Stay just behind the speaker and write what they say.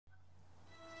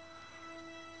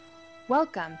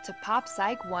Welcome to Pop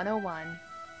Psych 101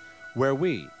 where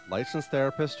we, licensed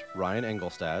therapist Ryan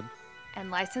Engelstad and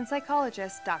licensed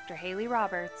psychologist Dr. Haley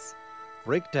Roberts,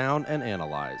 break down and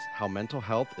analyze how mental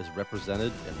health is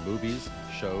represented in movies,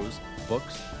 shows,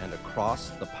 books, and across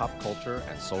the pop culture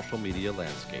and social media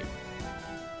landscape.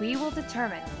 We will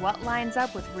determine what lines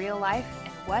up with real life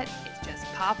and what is just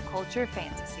pop culture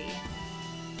fantasy.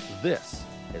 This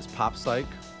is Pop Psych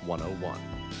 101.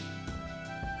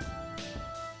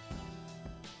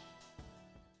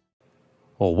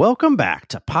 Well, welcome back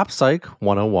to Pop Psych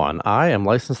 101. I am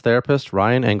licensed therapist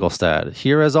Ryan Engelstad,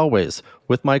 here as always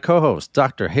with my co-host,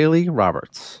 Dr. Haley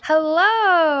Roberts.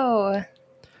 Hello!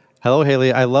 Hello,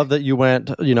 Haley. I love that you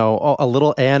went, a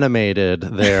little animated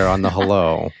there on the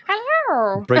hello.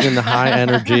 Hello! Bringing the high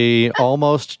energy,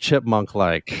 almost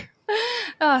chipmunk-like.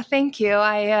 Oh, thank you.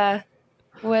 I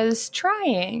was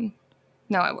trying.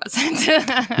 No, I wasn't.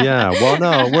 Yeah, well,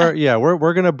 no,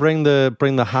 we're gonna bring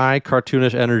the high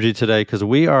cartoonish energy today because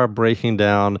we are breaking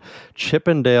down Chip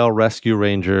 'n Dale Rescue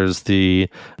Rangers, the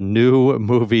new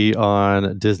movie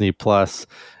on Disney Plus,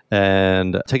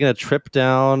 and taking a trip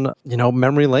down,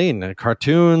 memory lane,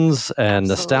 cartoons and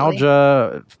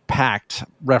nostalgia packed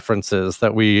references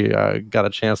that we got a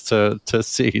chance to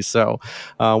see. So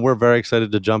we're very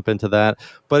excited to jump into that.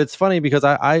 But it's funny because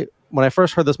I when I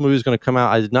first heard this movie was going to come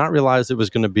out, I did not realize it was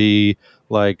going to be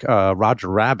like Roger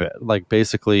Rabbit, like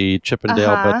basically Chip 'n Dale,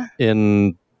 but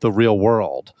in the real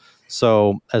world.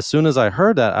 So as soon as I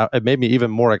heard that, it made me even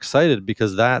more excited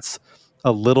because that's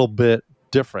a little bit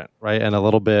different, right? And a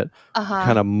little bit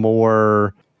kind of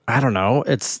more, I don't know,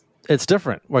 it's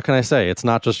different. What can I say? It's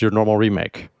not just your normal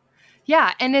remake.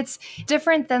 Yeah, and it's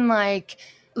different than like,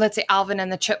 let's say Alvin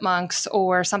and the Chipmunks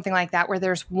or something like that, where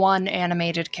there's one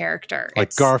animated character.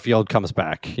 Like Garfield comes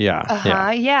back.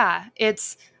 Yeah. Yeah.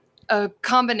 It's a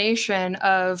combination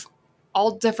of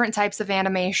all different types of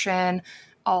animation,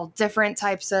 all different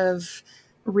types of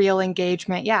real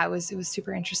engagement. Yeah, it was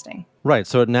super interesting. Right.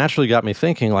 So it naturally got me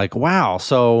thinking like, wow,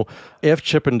 so if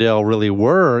Chip 'n Dale really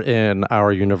were in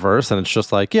our universe and it's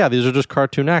just like, yeah, these are just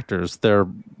cartoon actors. They're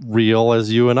real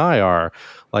as you and I are.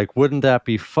 Like, wouldn't that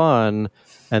be fun?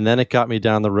 And then it got me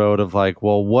down the road of like,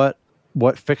 well,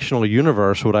 what fictional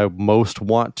universe would I most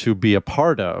want to be a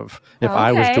part of if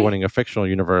I was joining a fictional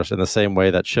universe in the same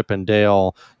way that Chip 'n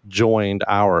Dale joined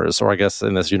ours, or I guess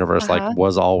in this universe, like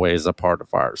was always a part of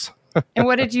ours. And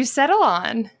what did you settle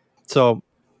on? So,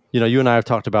 you and I have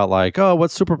talked about like, oh, what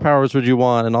superpowers would you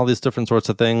want and all these different sorts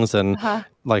of things. And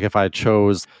like if I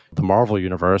chose the Marvel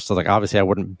universe, so like obviously I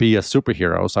wouldn't be a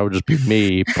superhero, so I would just be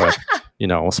me, but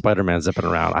Spider-Man zipping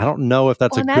around. I don't know if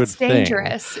that's a good thing. That's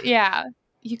dangerous. Yeah.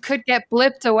 You could get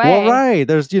blipped away. Well, right.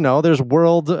 There's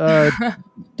world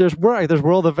there's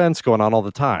world events going on all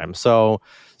the time. So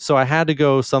I had to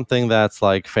go something that's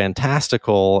like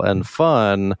fantastical and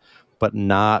fun, but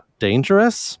not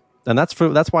dangerous. And that's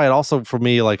why it also for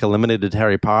me like eliminated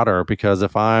Harry Potter, because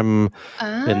if I'm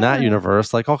in that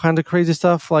universe, like all kinds of crazy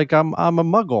stuff, like I'm a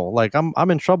muggle, like I'm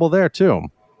in trouble there too.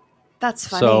 That's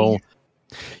funny. So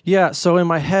yeah, so in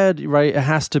my head, right, it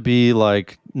has to be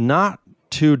like not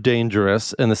too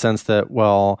dangerous in the sense that,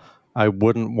 well, I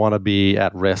wouldn't want to be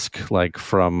at risk like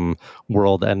from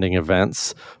world-ending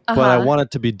events, but I want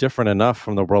it to be different enough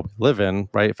from the world we live in,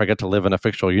 right? If I get to live in a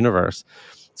fictional universe.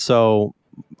 So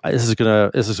this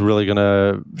is really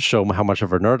gonna show how much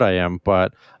of a nerd I am,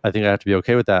 but I think I have to be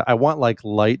okay with that. I want like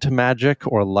light magic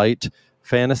or light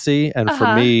fantasy, and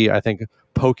for me, I think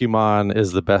Pokemon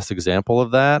is the best example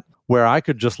of that, where I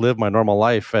could just live my normal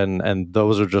life and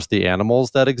those are just the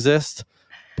animals that exist.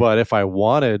 But if I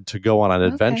wanted to go on an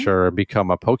adventure and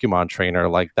become a Pokemon trainer,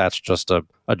 like that's just a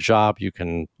job you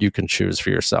can choose for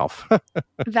yourself.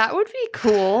 That would be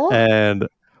cool. And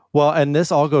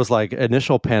this all goes like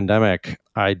initial pandemic.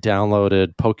 I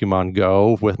downloaded Pokemon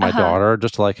Go with my daughter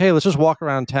just to like, hey, let's just walk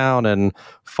around town and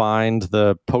find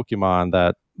the Pokemon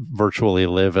that virtually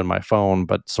live in my phone,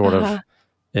 but sort of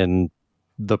in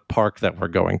the park that we're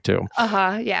going to.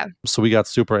 Yeah. So we got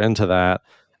super into that.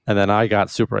 And then I got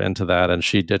super into that and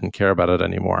she didn't care about it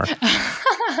anymore.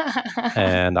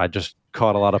 And I just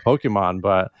caught a lot of Pokemon.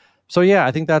 But so, yeah,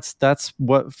 I think that's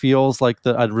what feels like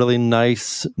a really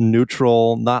nice,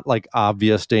 neutral, not like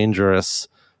obvious, dangerous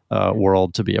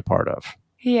world to be a part of.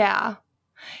 Yeah.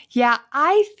 Yeah,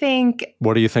 I think...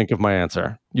 What do you think of my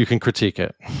answer? You can critique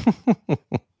it.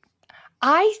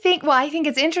 I think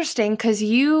it's interesting because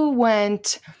you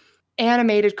went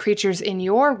animated creatures in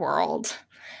your world.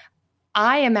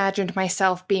 I imagined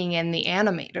myself being in the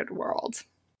animated world.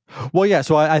 Well, yeah,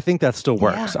 so I think that still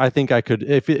works. Yeah. I think I could,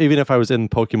 even if I was in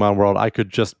Pokemon World, I could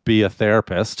just be a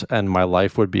therapist and my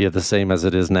life would be the same as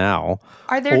it is now.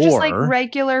 Are there just like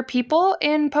regular people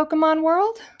in Pokemon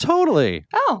World? Totally.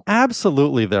 Oh.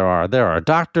 Absolutely there are. There are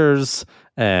doctors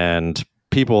and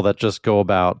people that just go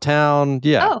about town.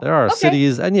 Yeah, there are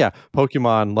cities. And yeah,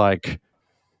 Pokemon like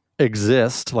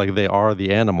exist, like they are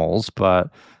the animals, but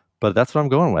that's what I'm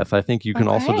going with. I think you can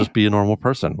also just be a normal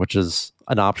person, which is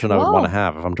an option I would want to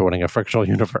have if I'm joining a fictional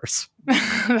universe.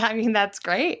 I mean, that's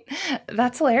great.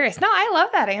 That's hilarious. No, I love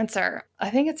that answer. I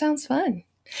think it sounds fun.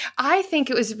 I think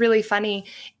it was really funny,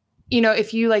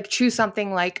 if you like choose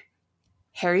something like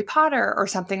Harry Potter or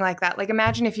something like that. Like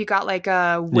imagine if you got like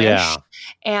a wish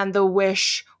and the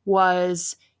wish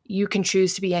was you can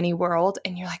choose to be any world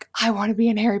and you're like, I want to be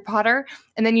in Harry Potter.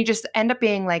 And then you just end up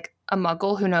being like a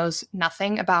muggle who knows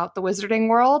nothing about the wizarding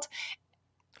world.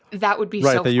 That would be so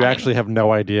funny. That you actually have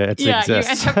no idea it exists. Yeah, you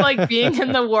end up like being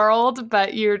in the world,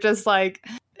 but you're just like,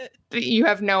 you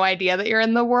have no idea that you're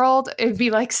in the world. It'd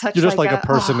be like such You're just like a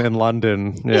person in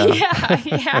London.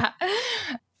 Yeah.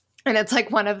 And it's like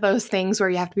one of those things where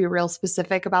you have to be real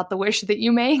specific about the wish that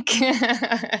you make.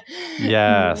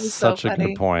 Yes, such a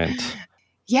good point.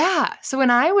 Yeah. So when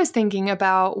I was thinking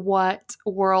about what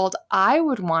world I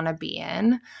would want to be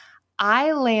in,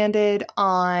 I landed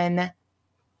on...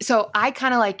 So I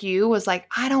kind of like you was like,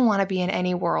 I don't want to be in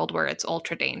any world where it's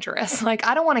ultra dangerous. Like,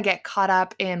 I don't want to get caught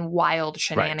up in wild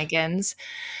shenanigans.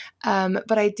 Right.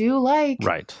 But I do like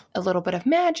a little bit of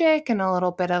magic and a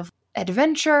little bit of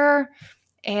adventure.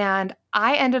 And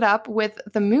I ended up with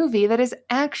the movie that is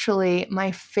actually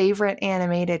my favorite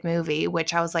animated movie,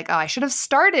 which I was like, I should have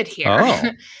started here. Oh.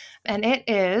 And it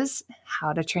is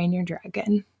How to Train Your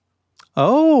Dragon.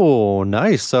 Oh,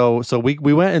 nice. So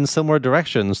we went in similar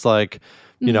directions. Like,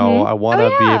 I want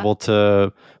to be able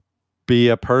to be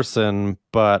a person,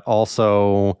 but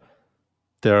also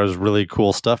there's really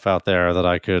cool stuff out there that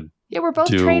I could we're both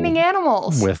training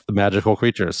animals. With the magical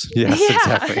creatures. Yes,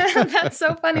 exactly. That's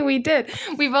so funny. We did.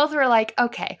 We both were like,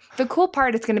 okay, the cool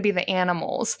part is going to be the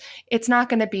animals. It's not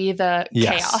going to be the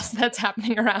chaos that's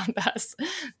happening around us.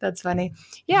 That's funny.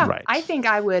 Yeah, right. I think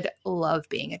I would love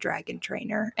being a dragon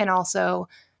trainer. And also,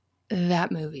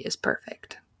 that movie is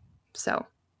perfect. So...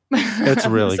 It's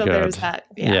really good. There's that.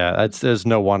 There's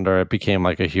no wonder it became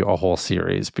like a whole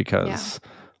series because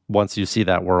once you see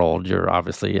that world, you're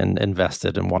obviously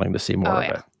invested in wanting to see more of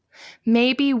it.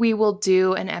 Maybe we will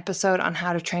do an episode on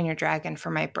How to Train Your Dragon for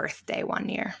my birthday one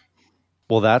year.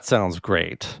 Well, that sounds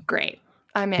great. Great.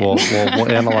 I'm in. We'll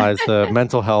analyze the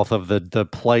mental health of the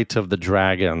plight of the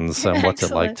dragons and what's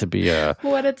it like to be a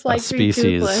species. To be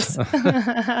toothless.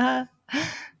 That's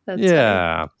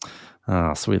funny.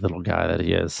 Oh, sweet little guy that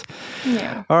he is.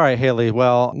 Yeah. All right, Haley.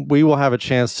 Well, we will have a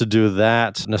chance to do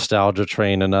that nostalgia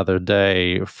train another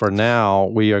day. For now,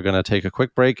 we are going to take a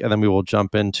quick break, and then we will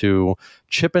jump into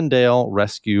Chip 'n Dale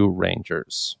Rescue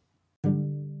Rangers.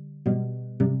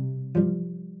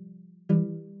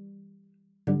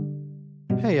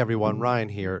 Hey everyone, Ryan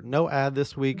here. No ad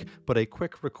this week, but a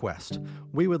quick request.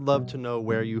 We would love to know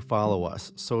where you follow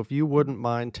us, so if you wouldn't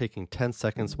mind taking 10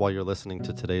 seconds while you're listening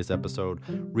to today's episode,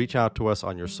 reach out to us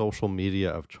on your social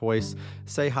media of choice.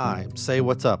 Say hi, say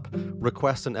what's up,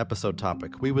 request an episode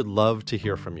topic. We would love to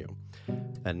hear from you.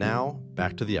 And now,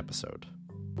 back to the episode.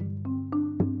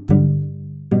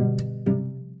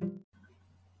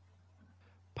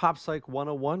 Pop Psych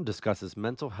 101 discusses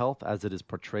mental health as it is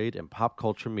portrayed in pop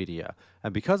culture media,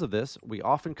 and because of this, we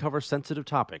often cover sensitive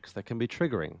topics that can be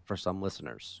triggering for some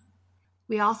listeners.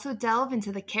 We also delve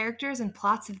into the characters and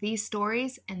plots of these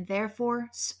stories, and therefore,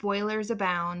 spoilers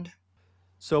abound.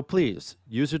 So please,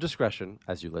 use your discretion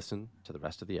as you listen to the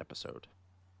rest of the episode.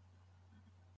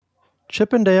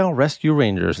 Chip 'n Dale Rescue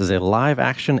Rangers is a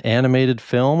live-action animated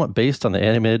film based on the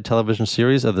animated television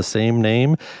series of the same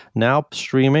name, now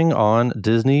streaming on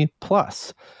Disney+.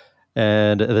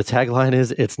 And the tagline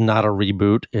is, it's not a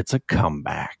reboot, it's a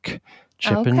comeback.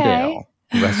 Chip 'n Dale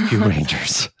Rescue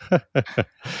Rangers.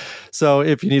 So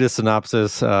if you need a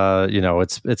synopsis,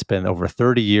 it's been over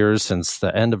 30 years since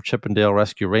the end of Chip 'n Dale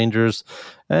Rescue Rangers,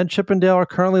 and Chip 'n Dale are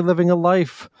currently living a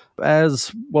life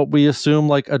as what we assume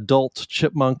like adult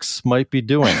chipmunks might be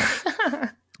doing.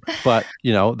 But,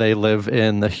 they live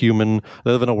in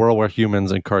a world where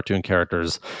humans and cartoon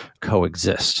characters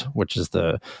coexist, which is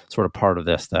the sort of part of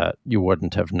this that you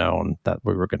wouldn't have known that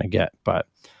we were going to get. But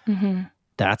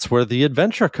that's where the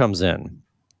adventure comes in.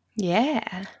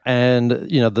 Yeah. And,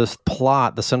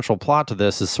 the central plot to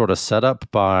this is sort of set up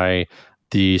by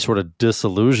the sort of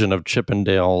disillusion of Chip 'n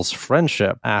Dale's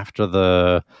friendship after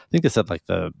I think they said like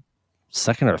the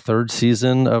second or third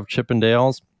season of Chip 'n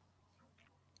Dale's.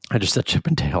 I just said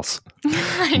Chippendales.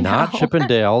 I Not know.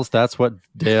 Chippendales. That's what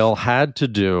Dale had to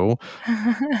do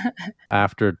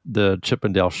after the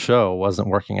Chippendale show wasn't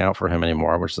working out for him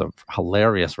anymore, which is a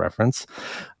hilarious reference.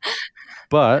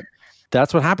 But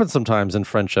that's what happens sometimes in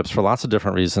friendships for lots of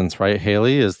different reasons, right,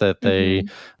 Haley? Is that they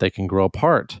can grow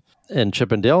apart. In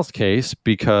Chip and Dale's case,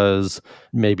 because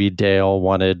maybe Dale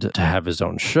wanted to have his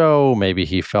own show, maybe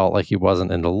he felt like he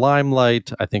wasn't in the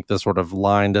limelight. I think the sort of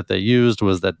line that they used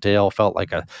was that Dale felt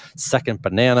like a second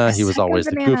banana. He was always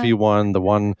the goofy one, the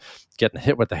one getting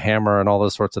hit with the hammer and all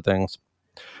those sorts of things.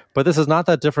 But this is not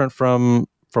that different from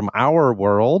our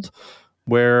world,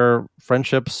 where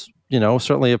friendships,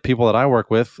 certainly of people that I work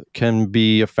with, can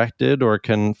be affected or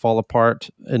can fall apart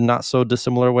in not so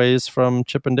dissimilar ways from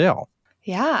Chip and Dale.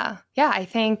 Yeah. I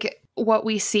think what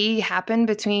we see happen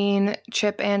between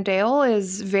Chip and Dale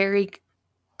is very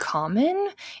common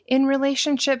in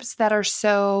relationships that are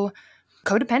so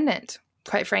codependent,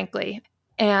 quite frankly.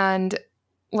 And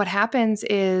what happens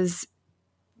is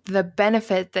the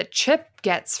benefit that Chip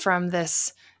gets from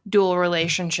this dual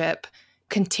relationship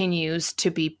continues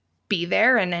to be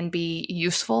there and be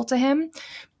useful to him.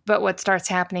 But what starts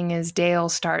happening is Dale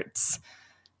starts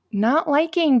not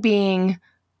liking being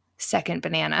second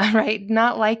banana, right?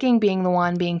 Not liking being the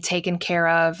one being taken care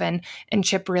of. And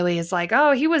Chip really is like,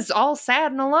 oh, he was all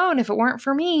sad and alone if it weren't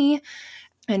for me.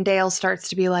 And Dale starts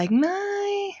to be like,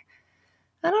 I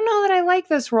don't know that I like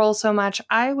this role so much.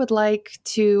 I would like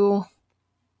to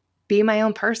be my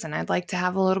own person. I'd like to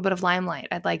have a little bit of limelight.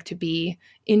 I'd like to be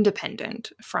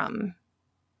independent from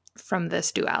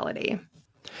this duality.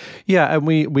 Yeah, and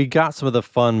we got some of the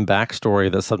fun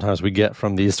backstory that sometimes we get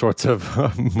from these sorts of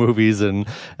movies and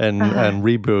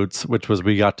reboots, which was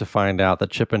we got to find out that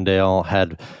Chip and Dale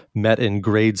had met in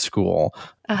grade school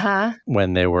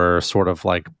when they were sort of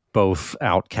like both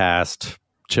outcast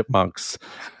chipmunks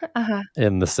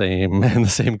in the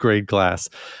same grade class,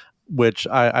 which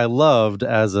I loved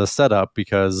as a setup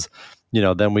because,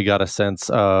 then we got a sense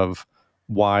of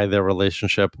why their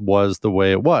relationship was the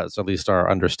way it was, at least our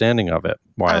understanding of it,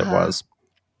 why it was,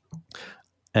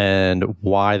 and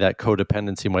why that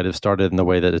codependency might have started in the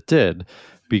way that it did,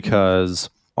 because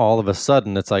all of a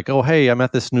sudden it's like, oh, hey, I'm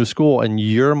at this new school and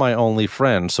you're my only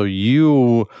friend. So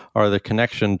you are the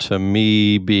connection to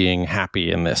me being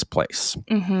happy in this place.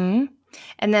 Mm-hmm.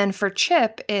 And then for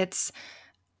Chip, it's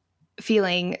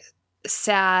feeling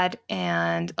sad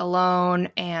and alone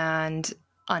and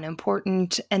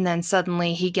unimportant, and then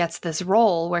suddenly he gets this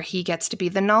role where he gets to be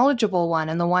the knowledgeable one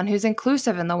and the one who's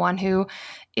inclusive and the one who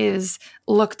is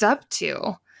looked up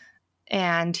to,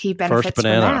 and he benefits from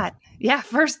that. Yeah,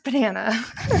 first banana.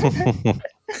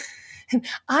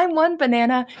 I'm one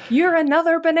banana, you're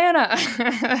another banana.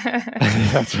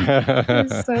 It's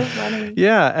so funny.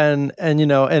 Yeah, and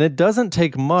it doesn't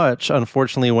take much,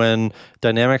 unfortunately, when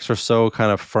dynamics are so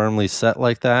kind of firmly set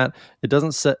like that. It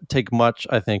doesn't take much,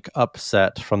 I think,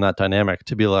 upset from that dynamic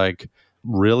to be like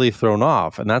really thrown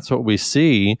off. And that's what we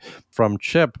see from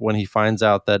Chip when he finds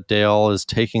out that Dale is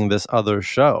taking this other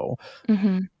show.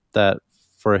 That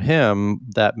for him,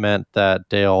 that meant that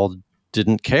Dale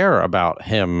didn't care about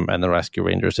him and the Rescue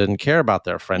Rangers, didn't care about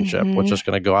their friendship, was just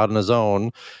going to go out on his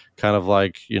own, kind of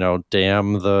like,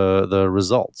 damn the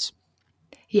results.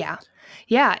 Yeah,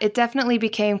 it definitely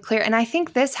became clear. And I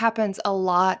think this happens a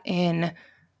lot in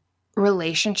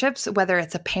relationships, whether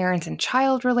it's a parent and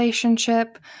child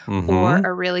relationship or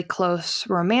a really close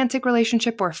romantic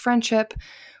relationship or friendship,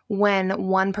 when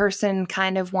one person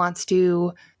kind of wants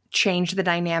to change the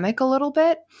dynamic a little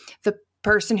bit, the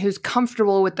person who's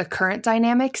comfortable with the current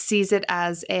dynamic sees it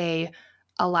as a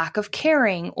lack of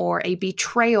caring or a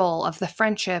betrayal of the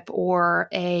friendship or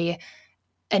a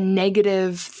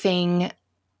negative thing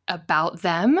about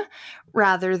them,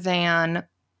 rather than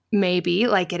maybe,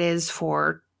 like it is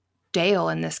for Dale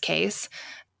in this case,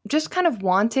 just kind of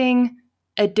wanting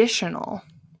additional,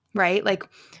 right? Like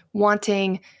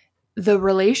wanting the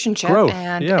relationship growth,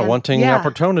 and wanting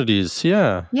opportunities,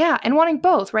 and wanting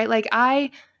both, right? Like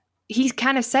he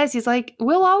kind of says, he's like,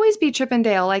 we'll always be Chip and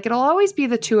Dale. Like, it'll always be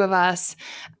the two of us.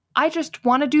 I just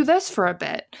want to do this for a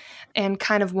bit, and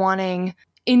kind of wanting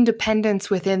independence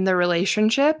within the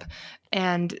relationship.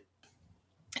 And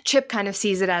Chip kind of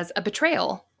sees it as a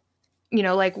betrayal.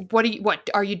 Like, what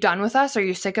are you done with us? Are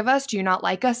you sick of us? Do you not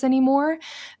like us anymore?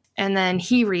 And then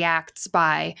he reacts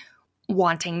by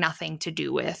wanting nothing to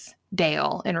do with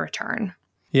Dale in return.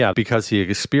 Yeah, because he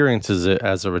experiences it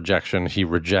as a rejection, he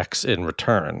rejects in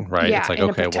return, right? Yeah, it's like,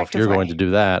 okay, well, if you're going to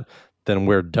do that, then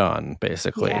we're done,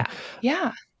 basically.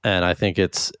 Yeah. And I think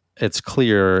it's it's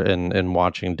clear in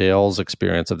watching Dale's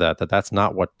experience of that that's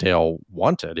not what Dale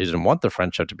wanted. He didn't want the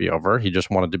friendship to be over. He just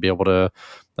wanted to be able to,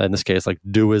 in this case, like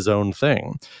do his own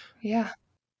thing. Yeah.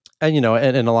 And,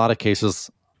 and in a lot of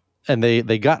cases, and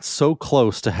they got so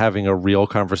close to having a real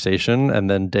conversation, and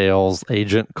then Dale's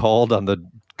agent called on the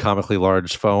comically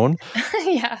large phone.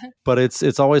 Yeah. But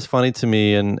it's always funny to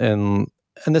me, and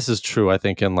this is true, I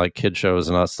think, in like kid shows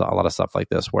and a lot of stuff like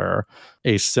this, where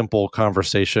a simple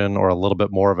conversation or a little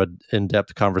bit more of an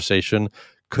in-depth conversation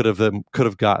could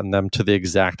have gotten them to the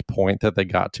exact point that they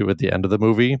got to at the end of the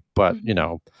movie, but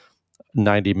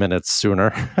 90 minutes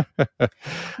sooner.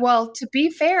 Well, to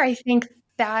be fair, I think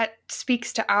that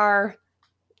speaks to our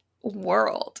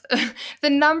world. The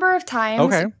number of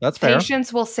times that's fair.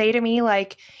 Patients will say to me,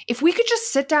 like, if we could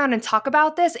just sit down and talk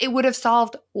about this, it would have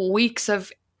solved weeks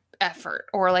of effort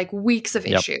or like weeks of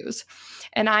issues.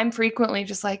 And I'm frequently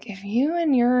just like, if you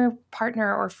and your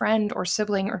partner or friend or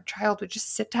sibling or child would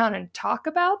just sit down and talk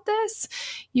about this,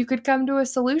 you could come to a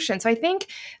solution. So I think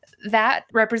that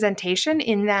representation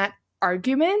in that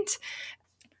argument,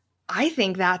 I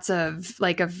think that's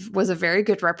was a very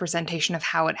good representation of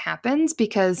how it happens,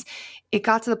 because it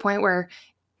got to the point where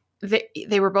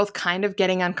they were both kind of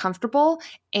getting uncomfortable.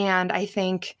 And I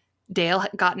think Dale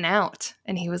had gotten out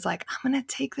and he was like, I'm going to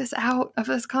take this out of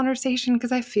this conversation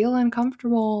because I feel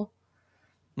uncomfortable.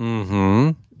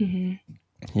 Yeah.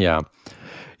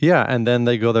 Yeah. And then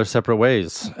they go their separate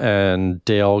ways, and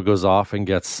Dale goes off and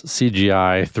gets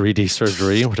CGI 3D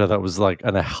surgery, which I thought was like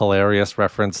a hilarious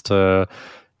reference to,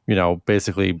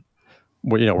 basically,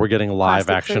 we're getting live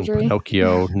Plastic action surgery.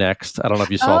 Pinocchio next. I don't know if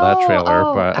you saw that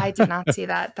trailer, but I did not see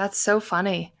that. That's so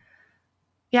funny.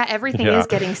 Yeah. Everything is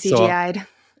getting CGI'd. So,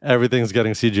 everything's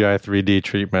getting CGI 3D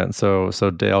treatment. So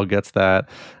Dale gets that.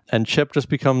 And Chip just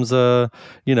becomes an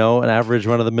average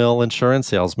run-of-the-mill insurance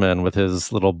salesman with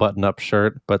his little button-up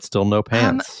shirt, but still no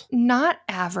pants. Not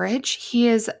average. He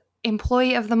is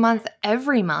employee of the month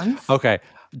every month. Okay.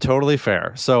 Totally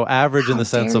fair. So average in the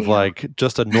sense of like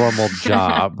just a normal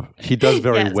job. He does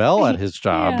very well at his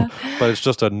job, but it's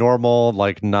just a normal,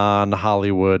 like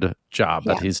non-Hollywood job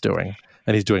that he's doing.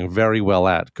 And he's doing very well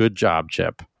at. Good job,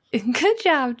 Chip. Good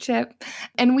job, Chip.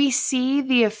 And we see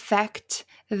the effect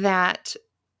that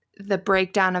the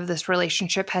breakdown of this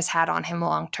relationship has had on him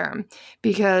long term,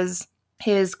 because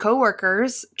his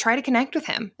coworkers try to connect with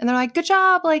him and they're like, good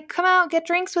job, like come out, get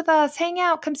drinks with us, hang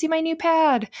out, come see my new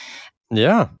pad.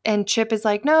 Yeah. And Chip is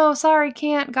like, no, sorry,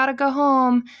 can't, gotta go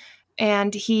home.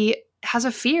 And he has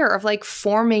a fear of like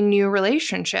forming new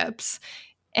relationships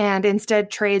and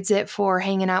instead trades it for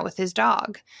hanging out with his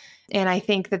dog. And I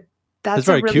think that's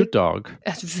a very cute dog.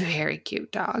 That's a very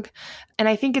cute dog. And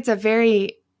I think it's a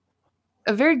very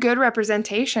good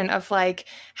representation of like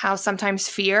how sometimes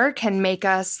fear can make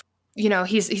us,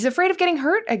 he's afraid of getting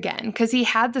hurt again because he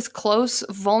had this close,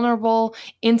 vulnerable,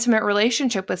 intimate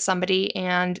relationship with somebody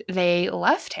and they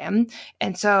left him.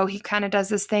 And so he kind of does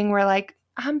this thing where like,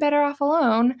 I'm better off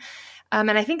alone.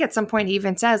 And I think at some point he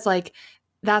even says like,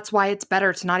 that's why it's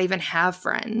better to not even have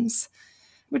friends,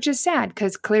 which is sad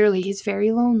because clearly he's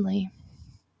very lonely.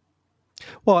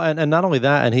 Well, and not only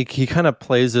that, and he kind of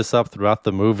plays this up throughout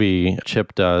the movie,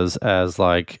 Chip does, as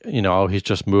like, he's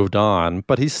just moved on,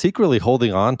 but he's secretly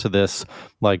holding on to this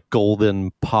like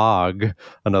golden pog,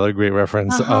 another great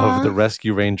reference of the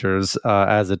Rescue Rangers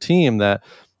as a team, that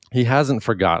he hasn't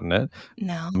forgotten it.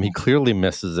 No. He clearly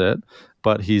misses it,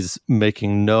 but he's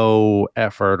making no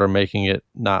effort or he's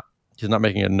not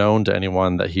making it known to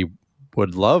anyone that he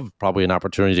would love probably an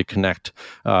opportunity to connect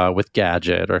with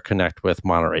Gadget or connect with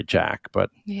Monterey Jack, but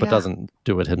doesn't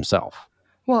do it himself.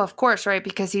 Well, of course, right?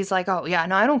 Because he's like, oh, yeah,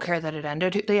 no, I don't care that it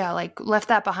ended. Yeah, like left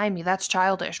that behind me. That's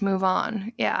childish. Move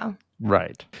on. Yeah.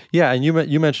 Right. Yeah, and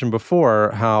you mentioned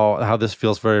before how this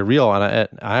feels very real, and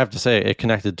I have to say it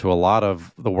connected to a lot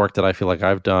of the work that I feel like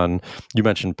I've done. You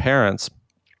mentioned parents.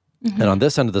 Mm-hmm. And on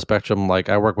this end of the spectrum, like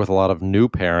I work with a lot of new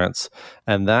parents,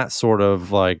 and that sort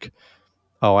of like,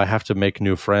 oh, I have to make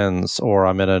new friends, or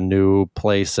I'm in a new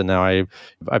place and now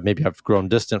I've grown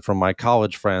distant from my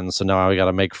college friends, so now I got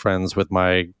to make friends with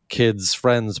my kids'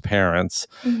 friends' parents.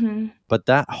 Mm-hmm. But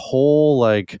that whole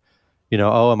like, do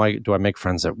I make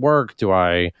friends at work? Do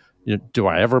I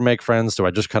ever make friends? Do I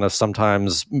just kind of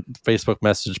sometimes Facebook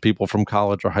message people from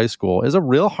college or high school? Is a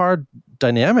real hard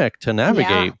dynamic to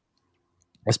navigate,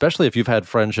 especially if you've had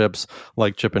friendships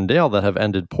like Chip and Dale that have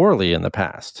ended poorly in the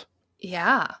past.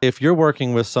 Yeah. If you're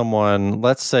working with someone,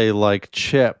 let's say like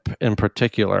Chip in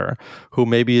particular, who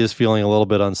maybe is feeling a little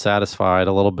bit unsatisfied,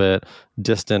 a little bit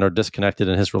distant or disconnected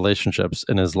in his relationships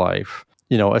in his life,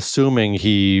 assuming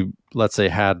he, let's say,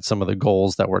 had some of the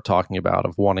goals that we're talking about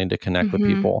of wanting to connect with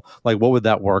people, like what would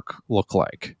that work look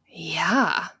like?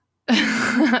 Yeah.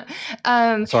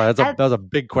 Sorry, that was a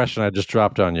big question I just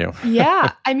dropped on you.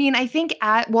 Yeah. I mean, I think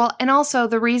and also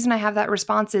the reason I have that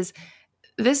response is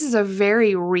this is a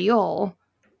very real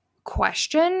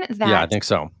question that Yeah, I think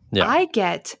so. Yeah. I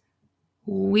get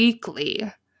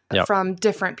weekly from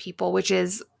different people, which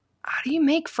is, how do you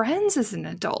make friends as an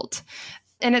adult?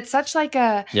 And it's such like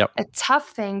a tough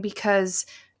thing because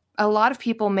a lot of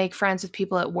people make friends with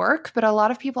people at work, but a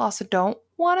lot of people also don't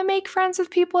want to make friends with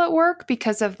people at work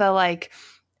because of the like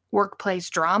workplace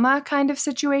drama kind of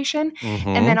situation.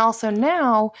 And then also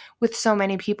now with so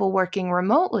many people working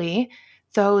remotely,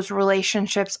 those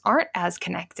relationships aren't as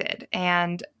connected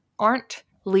and aren't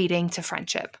leading to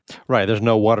friendship. Right. There's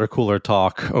no water cooler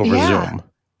talk over Zoom.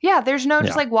 Yeah. There's no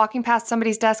just like walking past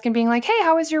somebody's desk and being like, hey,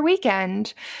 how was your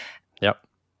weekend? Yep.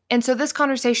 And so this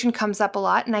conversation comes up a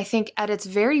lot. And I think at its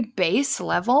very base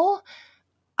level,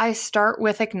 I start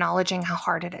with acknowledging how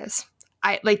hard it is.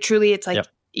 I like truly, it's like,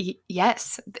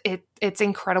 yes, it's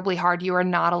incredibly hard. You are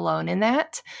not alone in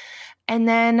that. And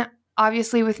then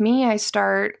obviously with me, I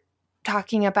start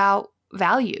talking about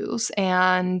values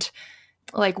and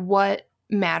like what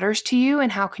matters to you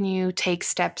and how can you take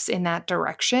steps in that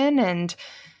direction and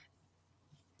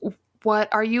what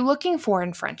are you looking for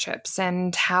in friendships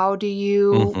and how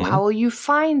will you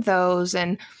find those?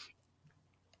 And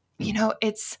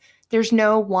there's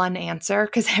no one answer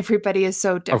because everybody is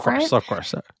so different. Of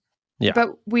course. Yeah.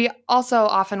 But we also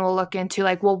often will look into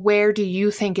like, well, where do you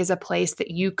think is a place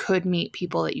that you could meet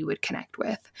people that you would connect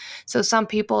with? So some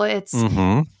people it's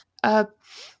a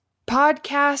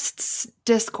podcast's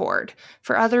Discord.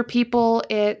 For other people,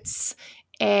 it's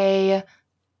a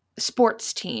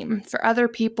sports team. For other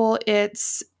people,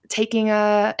 it's taking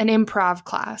an improv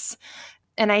class.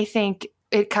 And I think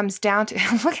it comes down to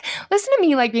listen to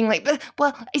me like being like,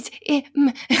 well,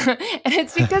 and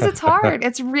it's because it's hard.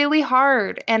 It's really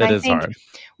hard. And I think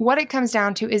what it comes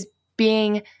down to is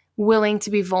being willing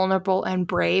to be vulnerable and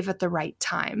brave at the right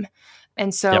time.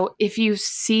 And so if you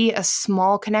see a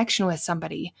small connection with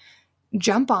somebody,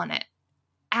 jump on it.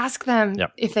 Ask them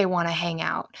if they want to hang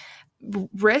out.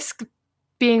 Risk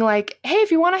being like, hey,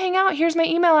 if you want to hang out, here's my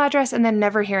email address, and then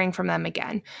never hearing from them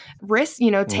again. Risk,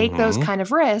 take those kind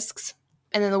of risks.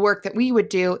 And then the work that we would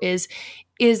do is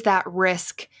that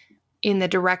risk in the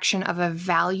direction of a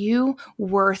value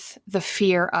worth the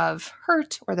fear of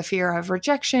hurt or the fear of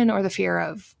rejection or the fear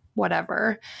of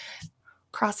whatever?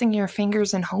 Crossing your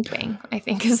fingers and hoping, I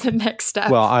think, is the next step.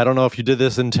 Well, I don't know if you did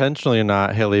this intentionally or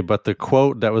not, Haley, but the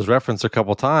quote that was referenced a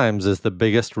couple times is the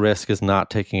biggest risk is not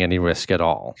taking any risk at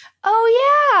all.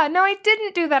 Oh, yeah. No, I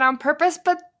didn't do that on purpose,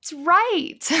 but it's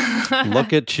right.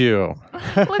 Look at you.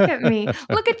 Look at me.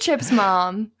 Look at Chip's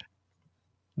mom.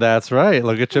 That's right.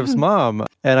 Look at Chip's mom.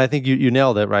 And I think you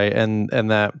nailed it, right? And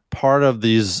that part of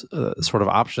these sort of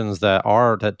options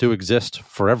that do exist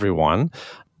for everyone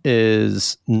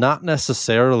is not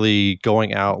necessarily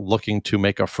going out looking to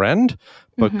make a friend,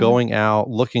 but going out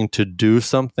looking to do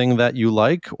something that you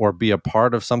like or be a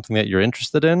part of something that you're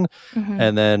interested in,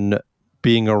 and then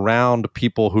being around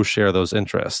people who share those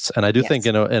interests. And I do think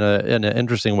in an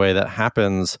interesting way that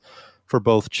happens for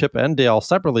both Chip and Dale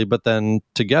separately, but then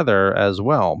together as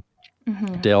well.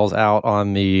 Dale's out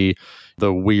on the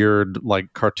weird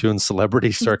like cartoon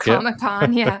celebrity circuit.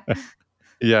 Comic-Con, yeah.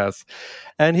 Yes.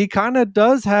 And he kind of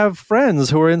does have friends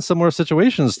who are in similar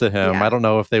situations to him. I don't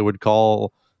know if they would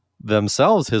call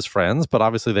themselves his friends, but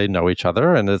obviously they know each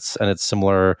other and it's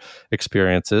similar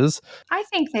experiences. I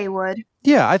think they would.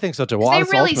 Yeah, I think so too. Well,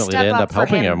 really ultimately they end up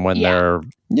helping him when they're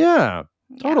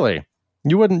totally.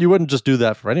 You wouldn't just do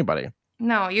that for anybody.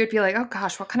 No, you'd be like, oh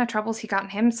gosh, what kind of troubles he gotten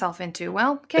himself into?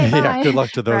 Well, okay, bye. Yeah, good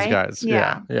luck to those guys.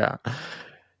 Yeah.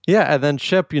 Yeah, and then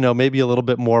Chip, maybe a little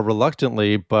bit more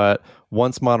reluctantly, but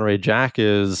once Monterey Jack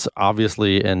is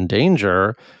obviously in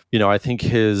danger, I think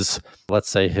his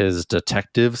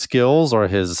detective skills or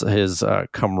his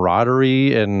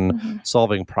camaraderie in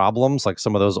solving problems, like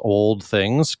some of those old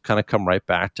things, kind of come right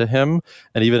back to him.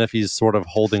 And even if he's sort of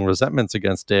holding resentments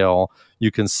against Dale,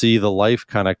 you can see the life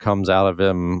kind of comes out of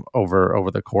him over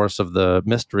the course of the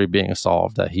mystery being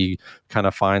solved, that he kind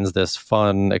of finds this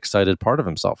fun, excited part of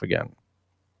himself again.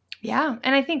 Yeah.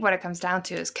 And I think what it comes down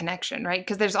to is connection, right?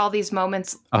 Because there's all these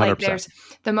moments, 100%. like there's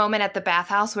the moment at the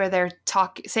bathhouse where they're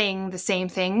saying the same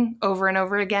thing over and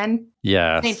over again.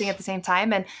 Yeah. Same thing at the same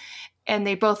time. and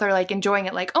they both are like enjoying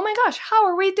it, like, oh my gosh, how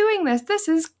are we doing this? This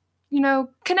is,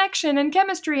 connection and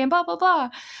chemistry and blah, blah, blah.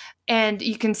 And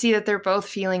you can see that they're both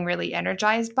feeling really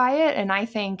energized by it. And I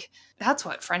think that's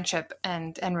what friendship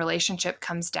and relationship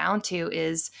comes down to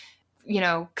is,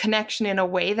 connection in a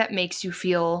way that makes you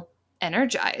feel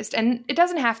energized. And it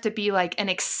doesn't have to be like an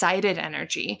excited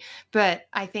energy, but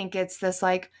I think it's this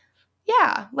like,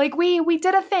 yeah, like we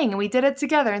did a thing and we did it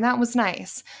together and that was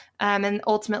nice. And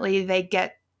ultimately they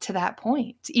get to that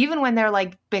point. Even when they're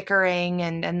like bickering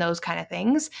and those kind of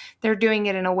things, they're doing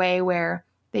it in a way where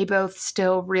they both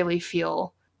still really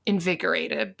feel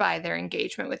invigorated by their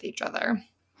engagement with each other.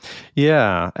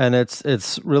 Yeah, and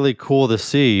it's really cool to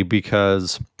see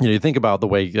because you think about the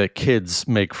way that kids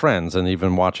make friends, and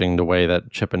even watching the way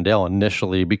that Chip and Dale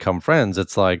initially become friends,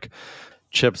 it's like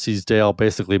Chip sees Dale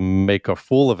basically make a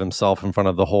fool of himself in front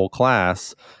of the whole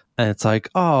class, and it's like,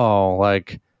 oh,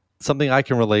 like something I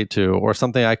can relate to, or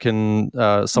something I can,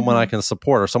 someone I can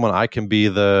support, or someone I can be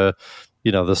the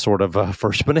sort of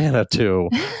first banana to.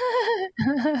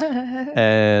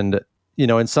 And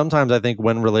and sometimes I think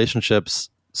when relationships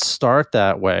start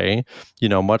that way,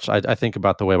 I think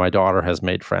about the way my daughter has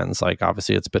made friends. Like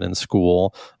obviously it's been in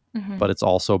school, but it's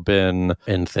also been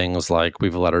in things like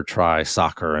we've let her try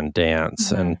soccer and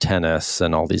dance and tennis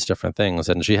and all these different things.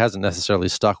 And she hasn't necessarily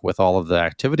stuck with all of the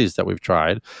activities that we've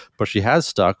tried, but she has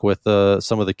stuck with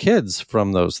some of the kids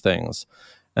from those things.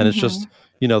 And it's just,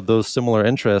 those similar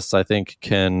interests, I think,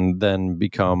 can then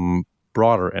become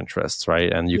broader interests,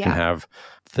 right? And you can have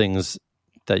things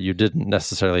that you didn't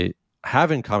necessarily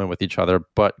have in common with each other,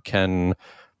 but can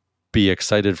be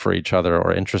excited for each other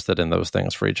or interested in those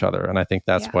things for each other. And I think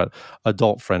that's what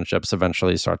adult friendships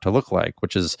eventually start to look like,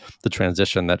 which is the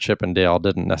transition that Chip and Dale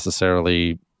didn't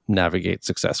necessarily navigate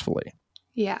successfully.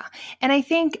 Yeah. And I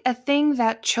think a thing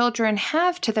that children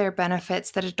have to their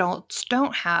benefits that adults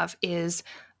don't have is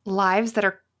lives that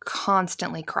are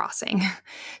constantly crossing.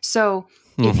 So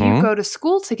if you go to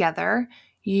school together,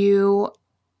 you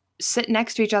sit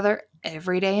next to each other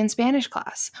every day in Spanish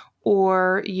class,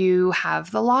 or you have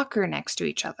the locker next to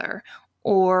each other,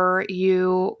 or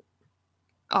you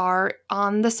are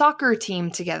on the soccer team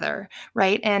together,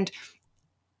 right? And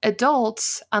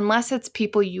adults, unless it's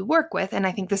people you work with, and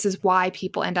I think this is why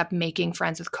people end up making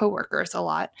friends with coworkers a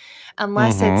lot,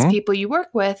 unless it's people you work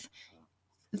with,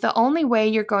 the only way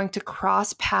you're going to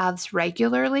cross paths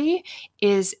regularly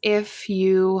is if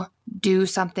you do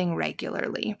something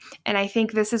regularly. And I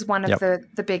think this is one of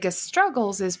the biggest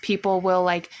struggles is people will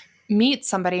like meet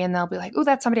somebody and they'll be like, oh,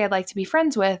 that's somebody I'd like to be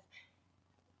friends with.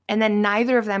 And then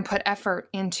neither of them put effort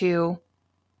into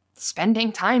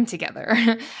spending time together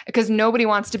because nobody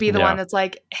wants to be the one that's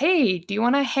like, hey, do you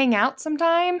want to hang out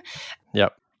sometime?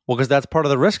 Yep. Well, because that's part of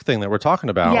the risk thing that we're talking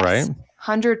about, right?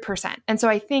 100%. And so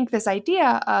I think this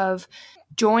idea of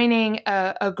joining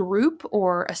a group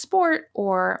or a sport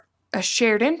or a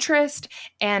shared interest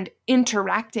and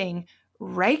interacting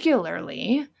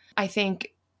regularly, I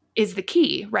think is the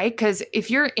key, right? Because if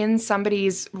you're in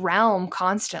somebody's realm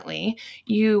constantly,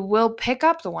 you will pick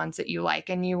up the ones that you like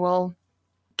and you will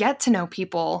get to know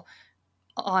people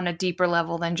on a deeper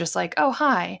level than just like, oh,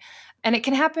 hi. And it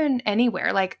can happen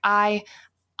anywhere. Like I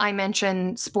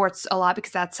mention sports a lot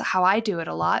because that's how I do it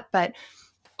a lot. But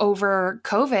over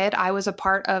COVID, I was a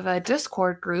part of a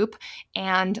Discord group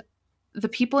and the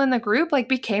people in the group like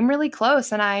became really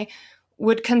close. And I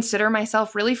would consider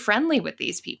myself really friendly with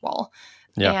these people.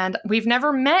 Yeah. And we've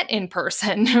never met in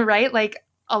person, right? Like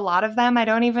a lot of them, I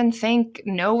don't even think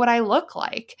know what I look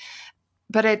like.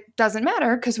 But it doesn't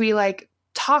matter because we like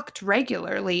talked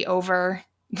regularly over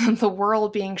the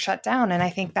world being shut down. And I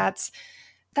think that's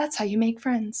how you make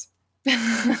friends.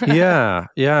 Yeah.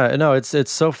 No,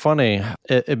 it's so funny.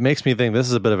 It makes me think, this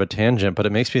is a bit of a tangent, but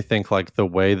it makes me think like the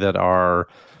way that our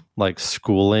like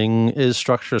schooling is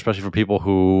structured, especially for people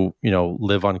who,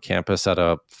 live on campus at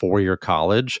a 4-year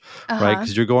college, right?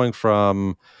 Because you're going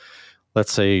from,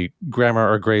 let's say,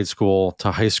 grammar or grade school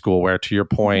to high school, where to your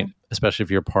point, especially if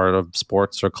you're part of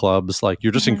sports or clubs, like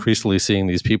you're just increasingly seeing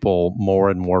these people more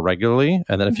and more regularly.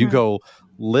 And then if you go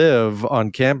live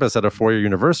on campus at a 4-year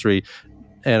university,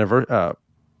 university,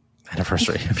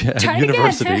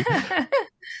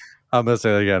 I'm going to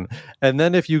say that again. And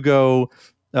then if you go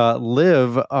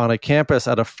live on a campus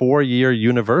at a 4-year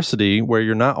university where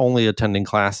you're not only attending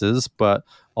classes, but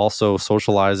also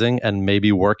socializing and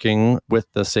maybe working with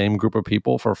the same group of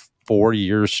people for 4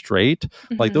 years straight.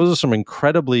 Like those are some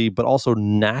incredibly, but also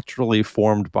naturally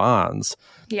formed bonds.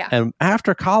 Yeah. And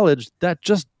after college, that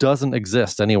just doesn't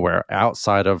exist anywhere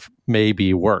outside of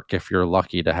maybe work, if you're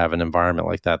lucky to have an environment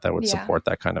like that would support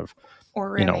that kind of,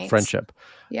 or roommates. Friendship.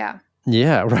 Yeah.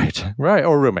 Yeah, right. Right.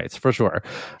 Or roommates for sure.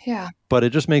 Yeah. But it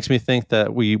just makes me think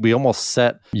that we almost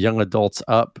set young adults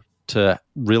up to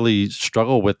really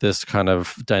struggle with this kind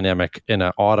of dynamic in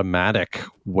an automatic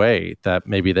way that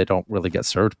maybe they don't really get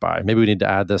served by. Maybe we need to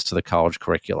add this to the college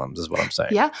curriculums, is what I'm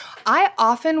saying. Yeah. I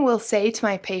often will say to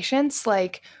my patients,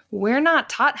 like, we're not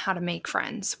taught how to make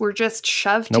friends. We're just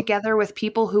shoved Nope. together with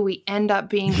people who we end up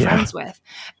being Yeah. friends with.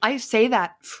 I say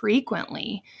that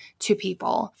frequently to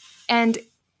people. And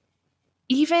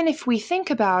even if we think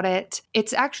about it,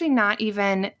 it's actually not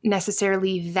even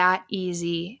necessarily that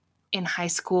easy in high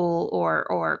school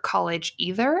or college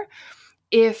either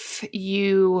if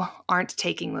you aren't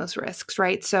taking those risks,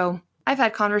 right? So I've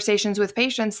had conversations with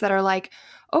patients that are like,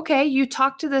 okay, you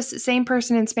talk to this same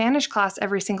person in Spanish class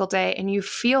every single day and you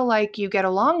feel like you get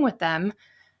along with them.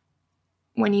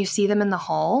 When you see them in the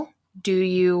hall, do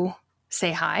you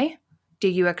say hi? Do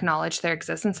you acknowledge their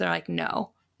existence? They're like,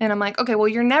 no. And I'm like, okay, well,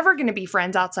 you're never going to be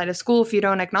friends outside of school if you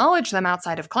don't acknowledge them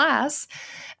outside of class.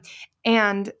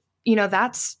 And,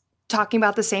 that's talking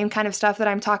about the same kind of stuff that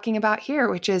I'm talking about here,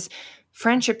 which is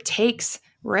friendship takes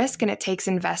risk and it takes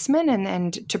investment.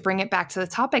 And to bring it back to the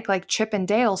topic, like Chip and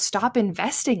Dale stop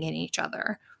investing in each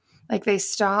other. Like they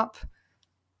stop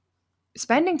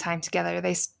spending time together.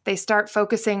 They start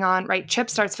focusing on, right? Chip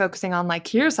starts focusing on like,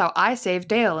 here's how I saved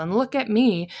Dale and look at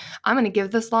me. I'm going to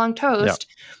give this long toast.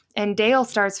 Yeah. And Dale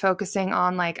starts focusing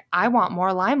on like, I want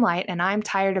more limelight and I'm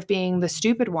tired of being the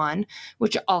stupid one,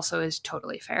 which also is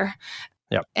totally fair.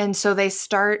 Yep. And so they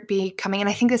start becoming, and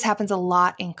I think this happens a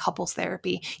lot in couples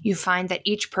therapy. You find that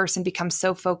each person becomes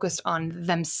so focused on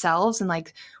themselves and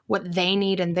like what they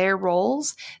need in their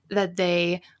roles that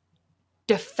they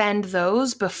defend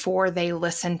those before they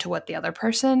listen to what the other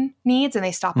person needs and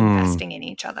they stop investing in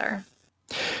each other.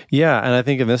 Yeah. And I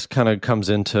think this kind of comes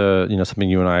into, something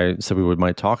you and I said we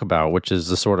might talk about, which is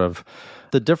the sort of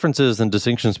the differences and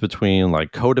distinctions between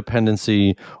like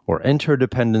codependency or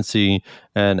interdependency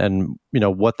and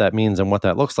what that means and what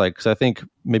that looks like. Because I think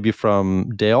maybe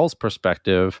from Dale's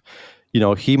perspective,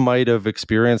 he might have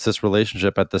experienced this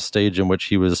relationship at the stage in which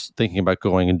he was thinking about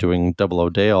going and doing Double O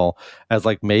Dale as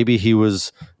like maybe he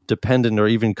was dependent or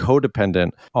even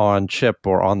codependent on Chip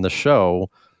or on the show,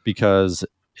 because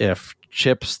if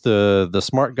Chip's the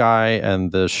smart guy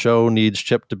and the show needs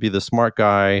Chip to be the smart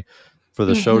guy for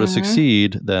the show to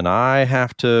succeed, then I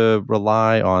have to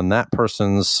rely on that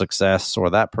person's success or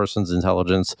that person's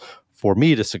intelligence for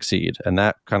me to succeed. And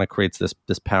that kind of creates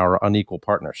this power unequal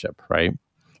partnership, right?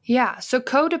 Yeah. So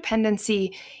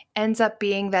codependency ends up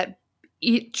being that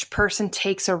each person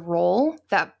takes a role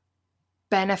that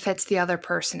benefits the other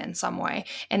person in some way.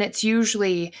 And it's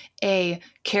usually a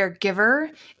caregiver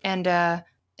and a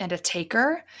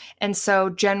taker. And so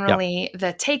generally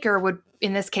the taker would,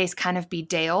 in this case, kind of be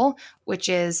Dale, which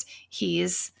is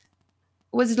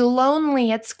was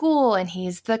lonely at school and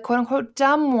he's the quote unquote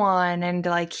dumb one. And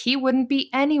like he wouldn't be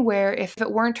anywhere if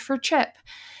it weren't for Chip.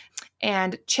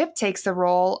 And Chip takes the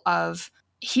role of,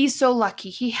 he's so lucky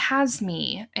he has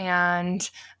me and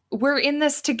we're in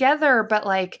this together, but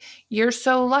like, you're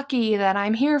so lucky that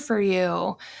I'm here for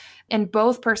you. And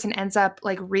both person ends up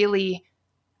like really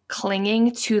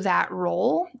clinging to that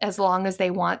role as long as they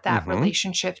want that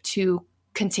relationship to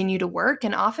continue to work.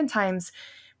 And oftentimes,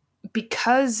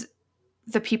 because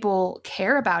the people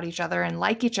care about each other and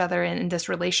like each other and this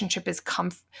relationship is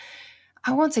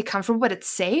I won't say comfortable, but it's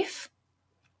safe.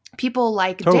 People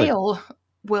like Dale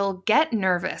will get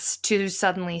nervous to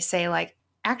suddenly say like,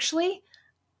 actually,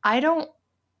 I don't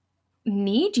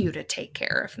need you to take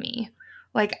care of me.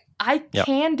 Like I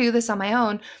can do this on my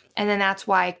own. And then that's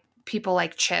why people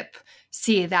like Chip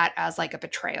see that as like a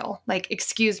betrayal. Like,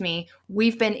 excuse me,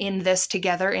 we've been in this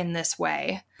together in this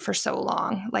way for so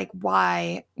long. Like,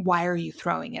 why are you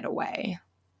throwing it away?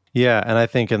 Yeah,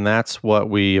 and that's what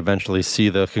we eventually see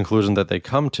the conclusion that they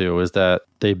come to is that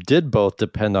they did both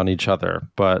depend on each other,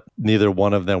 but neither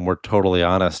one of them were totally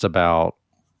honest about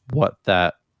what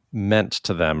that meant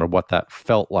to them or what that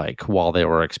felt like while they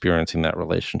were experiencing that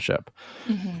relationship.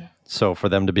 So for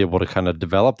them to be able to kind of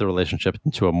develop the relationship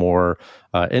into a more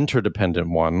interdependent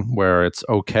one where it's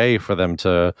okay for them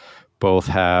to both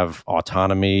have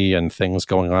autonomy and things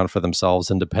going on for themselves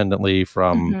independently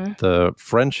from the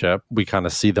friendship. We kind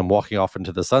of see them walking off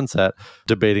into the sunset,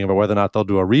 debating about whether or not they'll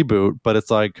do a reboot. But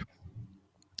it's like,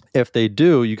 if they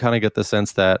do, you kind of get the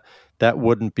sense that that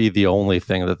wouldn't be the only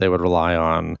thing that they would rely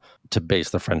on to base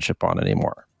the friendship on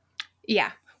anymore.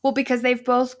 Yeah. Well, because they've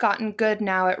both gotten good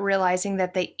now at realizing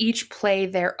that they each play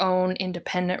their own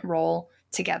independent role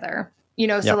together.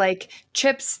 So like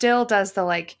Chip still does the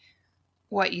like,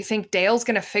 what, you think Dale's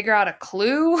going to figure out a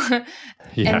clue? Yes.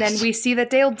 And then we see that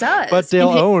Dale does. But Dale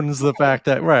owns the fact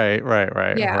that, right.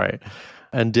 Yeah.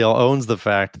 And Dale owns the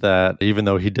fact that even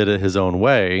though he did it his own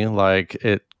way, like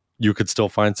you could still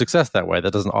find success that way.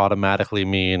 That doesn't automatically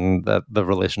mean that the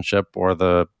relationship or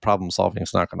the problem solving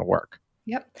is not going to work.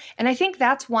 Yep. And I think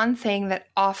that's one thing that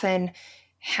often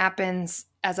happens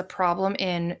as a problem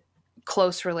in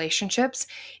close relationships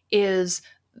is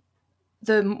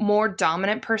the more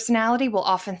dominant personality will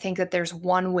often think that there's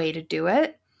one way to do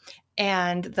it,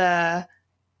 and the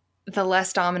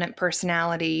less dominant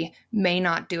personality may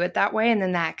not do it that way, and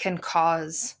then that can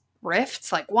cause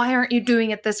rifts, like, why aren't you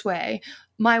doing it this way?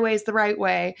 My way is the right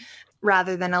way,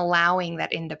 rather than allowing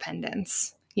that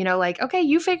independence. Like, okay,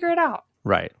 you figure it out.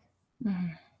 Right. Mm-hmm.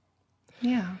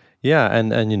 Yeah. Yeah,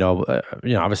 and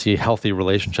obviously healthy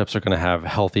relationships are going to have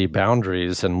healthy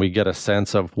boundaries, and we get a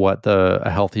sense of what the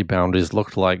healthy boundaries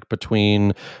looked like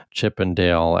between Chip and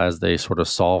Dale as they sort of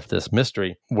solve this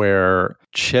mystery, where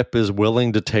Chip is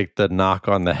willing to take the knock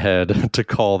on the head to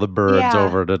call the birds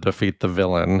over to defeat the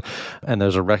villain, and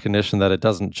there's a recognition that it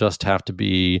doesn't just have to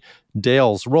be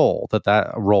Dale's role,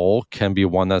 that role can be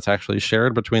one that's actually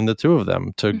shared between the two of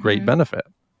them to great benefit.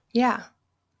 Yeah.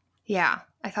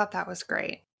 I thought that was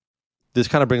great. This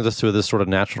kind of brings us to this sort of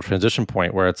natural transition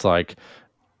point where it's like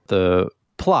the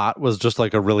plot was just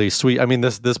like a really sweet. I mean,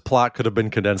 this plot could have been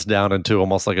condensed down into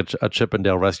almost like a Chip and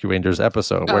Dale Rescue Rangers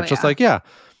episode, where it's just like, a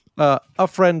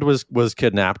friend was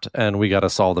kidnapped and we got to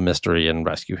solve the mystery and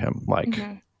rescue him. Like,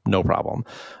 no problem.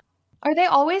 Are they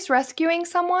always rescuing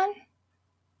someone?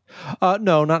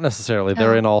 No, not necessarily.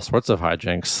 They're in all sorts of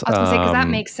hijinks. I was going to say, because that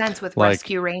makes sense with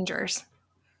Rescue Rangers.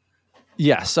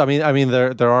 Yes, I mean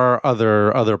there are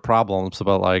other problems,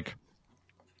 but like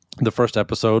the first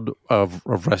episode of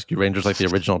Rescue Rangers, like the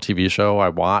original TV show, I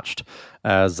watched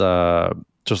as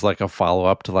just like a follow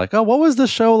up to like, oh, what was this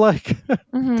show like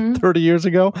 30 years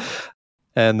ago?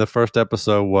 And the first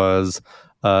episode was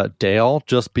Dale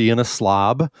just being a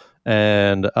slob,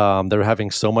 and they're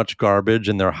having so much garbage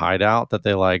in their hideout that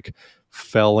they like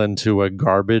fell into a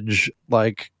garbage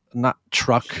not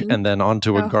truck and then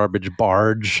onto a garbage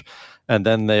barge. And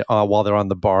then they, while they're on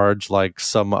the barge, like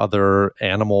some other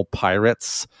animal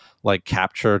pirates, like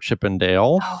capture Chip and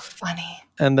Dale. Oh, funny.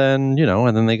 And then,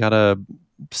 they gotta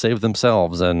save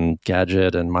themselves, and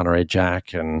Gadget and Monterey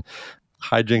Jack and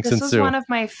hijinks ensue. This was one of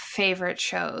my favorite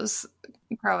shows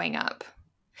growing up.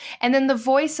 And then the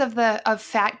voice of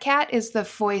Fat Cat is the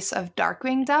voice of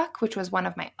Darkwing Duck, which was one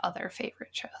of my other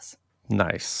favorite shows.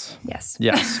 Nice. Yes.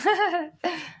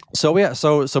 So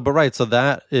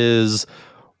that is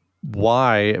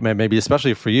why, maybe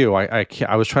especially for you,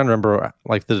 I was trying to remember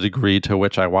like the degree to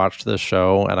which I watched this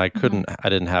show, and I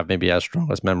didn't have maybe as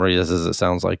strong as memories as it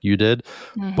sounds like you did,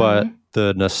 but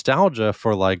the nostalgia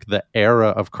for like the era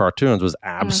of cartoons was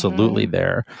absolutely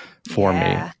there for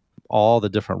me. All the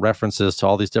different references to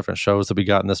all these different shows that we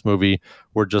got in this movie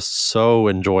were just so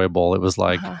enjoyable. It was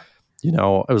like, it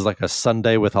was like a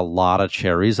sundae with a lot of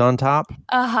cherries on top.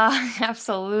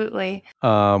 Absolutely.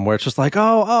 Where it's just like,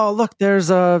 oh, look, there's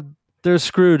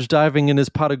Scrooge diving in his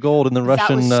pot of gold in the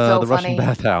Russian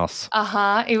bathhouse.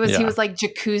 It was he was like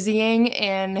jacuzziing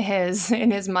in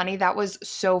his money. That was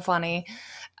so funny.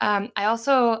 I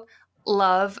also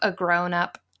love a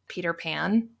grown-up Peter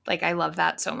Pan. Like, I love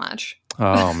that so much.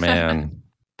 Oh man,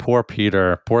 poor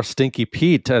Peter, poor Stinky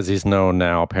Pete, as he's known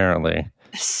now, apparently.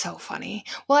 So funny.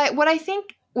 Well, what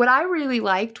I really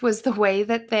liked was the way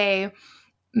that they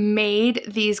made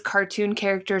these cartoon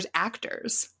characters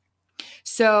actors.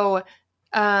 So,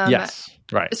 yes,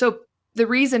 right. So the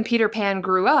reason Peter Pan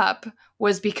grew up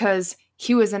was because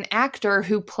he was an actor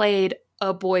who played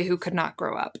a boy who could not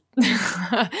grow up,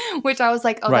 which I was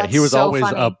like, oh, right. That's he was so always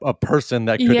funny. a person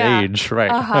that could age,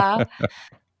 right?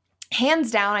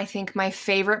 Hands down, I think my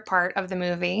favorite part of the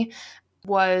movie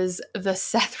was the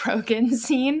Seth Rogen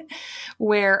scene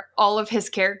where all of his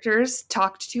characters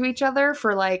talked to each other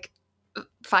for like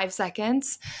 5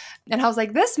 seconds. And I was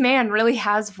like, this man really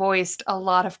has voiced a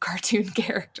lot of cartoon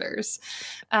characters.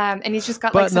 And he's just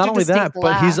got like such a distinct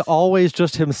laugh. But he's always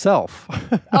just himself.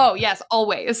 Oh, yes,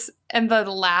 always. And the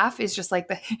laugh is just like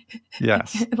the...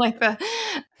 Yes. like the...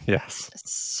 Yes.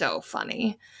 So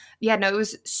funny. Yeah, no, it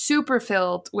was super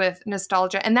filled with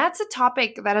nostalgia. And that's a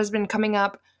topic that has been coming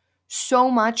up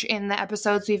so much in the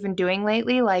episodes we've been doing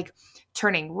lately, like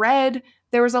Turning Red.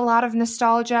 There was a lot of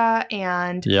nostalgia,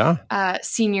 and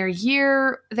Senior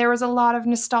Year, there was a lot of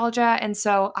nostalgia. And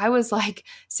so I was like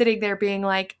sitting there being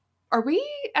like, are we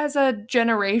as a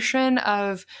generation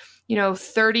of,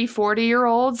 30,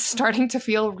 40-year-olds starting to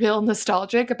feel real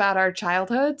nostalgic about our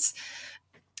childhoods?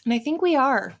 And I think we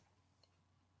are.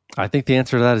 I think the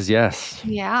answer to that is yes.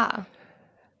 Yeah.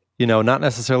 Not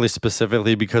necessarily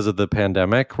specifically because of the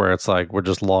pandemic, where it's like we're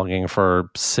just longing for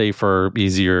safer,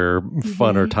 easier,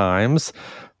 funner times,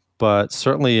 but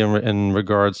certainly in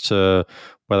regards to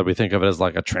whether we think of it as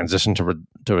like a transition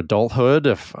to adulthood,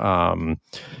 if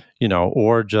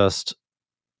or just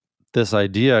this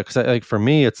idea, because like for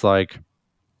me, it's like,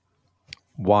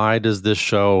 why does this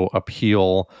show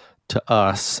appeal to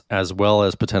us as well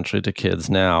as potentially to kids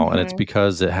now? And it's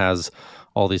because it has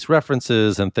all these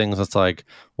references and things. It's like,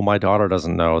 well, my daughter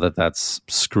doesn't know that that's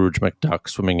Scrooge McDuck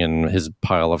swimming in his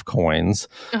pile of coins.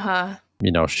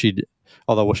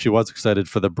 Although she was excited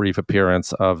for the brief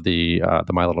appearance of the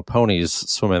My Little Ponies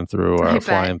swimming through,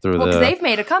 flying through because they've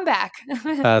made a comeback.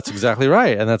 That's exactly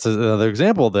right. And that's another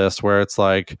example of this, where it's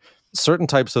like certain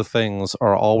types of things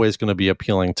are always going to be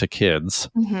appealing to kids.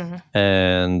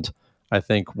 And I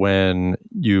think when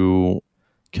you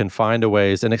can find a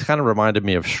ways, and it kind of reminded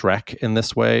me of Shrek in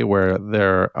this way, where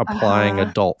they're applying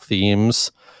adult themes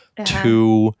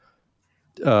to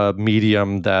a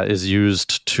medium that is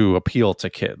used to appeal to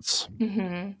kids.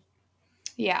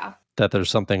 Yeah. That there's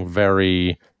something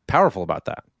very powerful about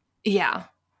that. Yeah.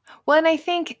 Well, and I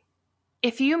think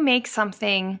if you make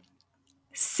something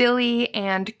silly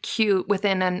and cute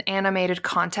within an animated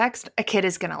context, a kid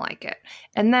is going to like it.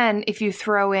 And then if you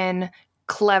throw in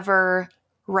clever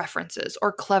references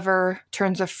or clever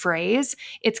turns of phrase,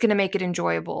 it's going to make it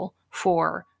enjoyable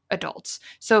for adults.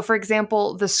 So for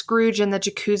example, the Scrooge in the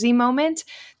jacuzzi moment,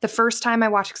 the first time I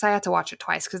watched, because I had to watch it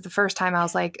twice, because the first time I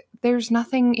was like, there's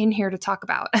nothing in here to talk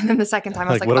about. And then the second time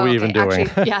I was like, what are we even doing?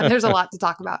 Actually, yeah, there's a lot to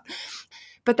talk about.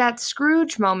 But that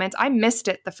Scrooge moment, I missed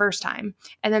it the first time.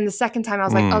 And then the second time I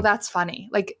was like, oh, that's funny.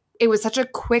 Like, it was such a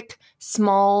quick,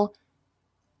 small,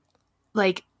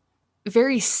 like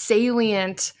very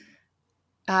salient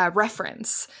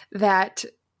reference that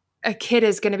a kid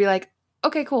is going to be like,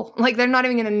 okay, cool. Like, they're not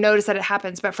even going to notice that it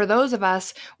happens. But for those of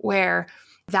us where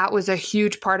that was a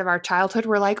huge part of our childhood,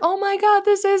 we're like, oh my God,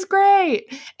 this is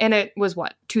great. And it was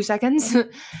what, 2 seconds?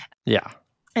 Yeah.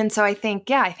 And so I think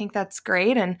that's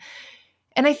great. And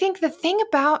I think the thing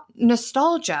about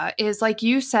nostalgia is, like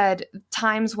you said,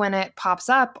 times when it pops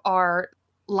up are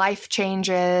life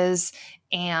changes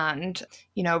and,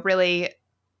 really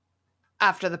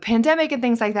after the pandemic and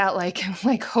things like that,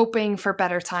 like hoping for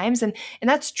better times. And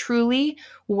that's truly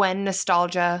when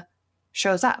nostalgia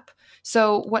shows up.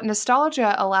 So what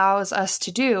nostalgia allows us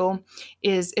to do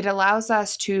is it allows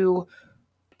us to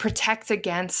protect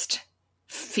against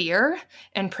fear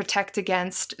and protect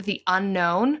against the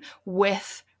unknown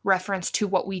with reference to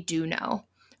what we do know,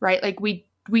 right? Like we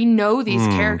know these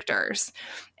characters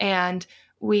and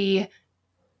we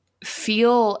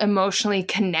feel emotionally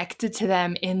connected to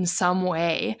them in some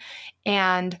way.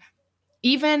 And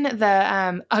even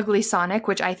the Ugly Sonic,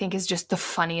 which I think is just the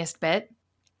funniest bit,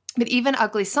 but even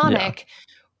Ugly Sonic,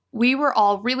 we were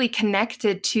all really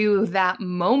connected to that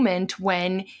moment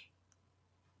when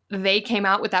they came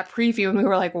out with that preview and we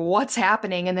were like, what's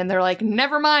happening? And then they're like,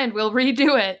 never mind, we'll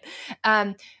redo it.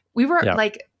 We were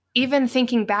like, even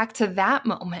thinking back to that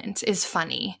moment is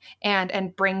funny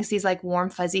and brings these like warm,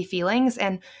 fuzzy feelings.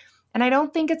 And I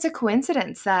don't think it's a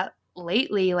coincidence that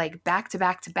lately, like back to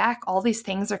back to back, all these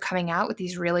things are coming out with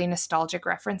these really nostalgic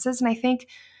references. And I think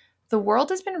the world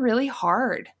has been really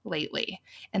hard lately.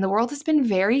 And the world has been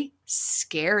very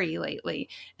scary lately.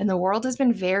 And the world has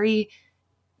been very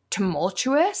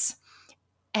tumultuous.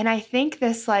 And I think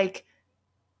this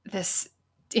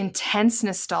intense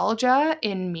nostalgia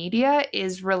in media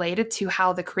is related to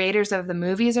how the creators of the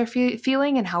movies are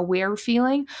feeling and how we're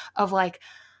feeling of like,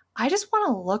 I just want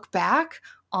to look back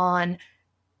on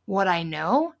what I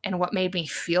know and what made me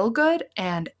feel good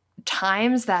and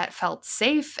times that felt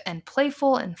safe and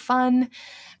playful and fun.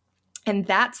 And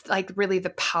that's like really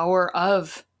the power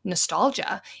of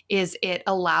nostalgia, is it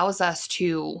allows us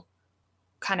to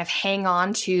kind of hang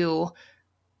on to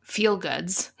feel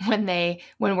goods when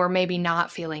we're maybe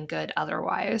not feeling good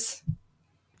otherwise.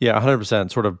 Yeah,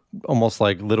 100%. Sort of almost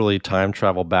like literally time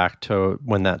travel back to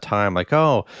when that time, like,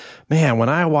 oh man, when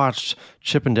I watched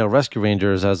Chip 'n Dale Rescue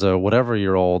Rangers as a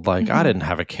whatever-year-old, like I didn't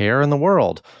have a care in the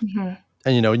world.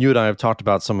 And you and I have talked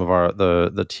about some of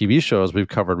the TV shows we've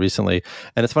covered recently,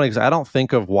 and it's funny because I don't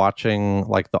think of watching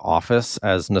like The Office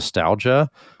as nostalgia,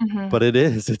 but it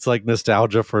is. It's like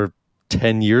nostalgia for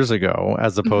 10 years ago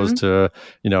as opposed to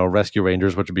Rescue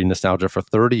Rangers, which would be nostalgia for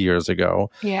 30 years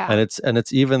ago. And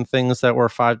it's even things that were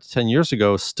 5 to 10 years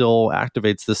ago still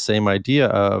activates the same idea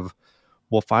of,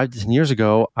 well, 5 to 10 years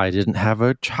ago I didn't have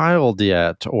a child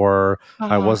yet, or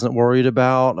I wasn't worried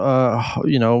about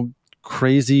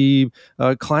crazy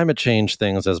climate change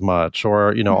things as much,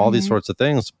 or all these sorts of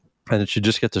things. and that you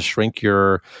just get to shrink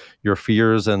your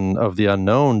fears and of the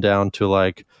unknown down to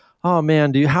like, oh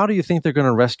man, how do you think they're going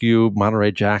to rescue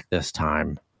Monterey Jack this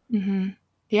time? Mm-hmm.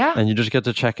 Yeah. And you just get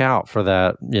to check out for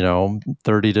that,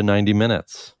 30 to 90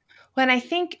 minutes. Well, and I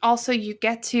think also you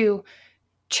get to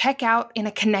check out in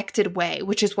a connected way,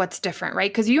 which is what's different, right?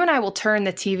 Because you and I will turn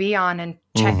the TV on and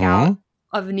check out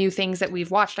of new things that we've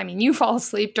watched. I mean, you fall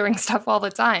asleep during stuff all the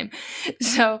time.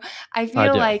 So I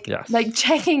feel like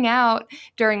checking out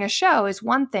during a show is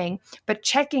one thing, but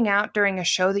checking out during a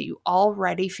show that you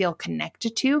already feel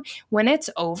connected to, when it's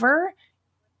over,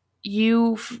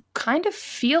 you kind of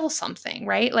feel something,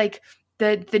 right? Like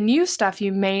the new stuff,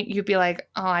 you'd be like,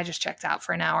 oh, I just checked out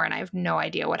for an hour and I have no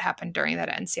idea what happened during that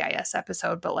NCIS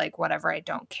episode, but like whatever, I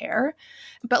don't care.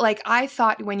 But like I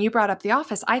thought when you brought up The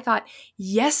Office, I thought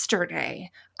yesterday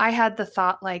I had the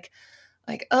thought like,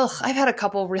 ugh, I've had a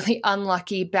couple really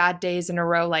unlucky bad days in a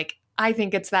row. Like I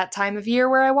think it's that time of year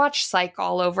where I watch Psych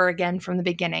all over again from the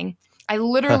beginning. I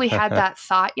literally had that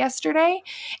thought yesterday.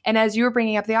 And as you were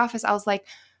bringing up The Office, I was like,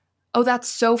 oh, that's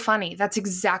so funny. That's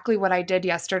exactly what I did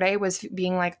yesterday, was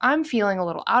being like, I'm feeling a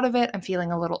little out of it. I'm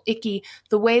feeling a little icky.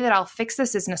 The way that I'll fix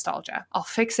this is nostalgia. I'll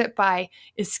fix it by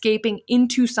escaping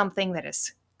into something that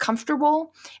is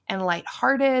comfortable and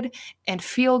lighthearted and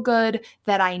feel good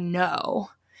that I know.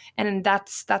 And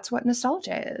that's what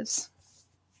nostalgia is.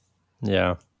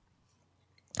 Yeah.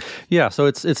 Yeah, so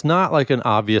it's not like an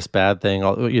obvious bad thing,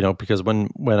 because when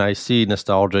I see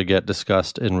nostalgia get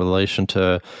discussed in relation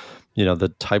to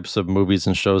the types of movies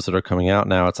and shows that are coming out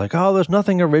now, it's like, oh, there's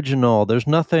nothing original. There's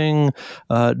nothing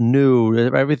new.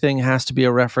 Everything has to be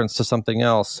a reference to something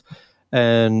else.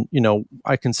 And,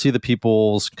 I can see the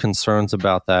people's concerns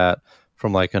about that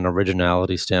from like an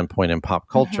originality standpoint in pop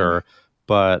culture,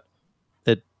 but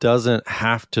it doesn't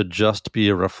have to just be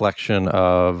a reflection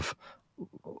of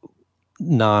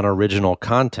non-original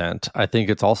content. I think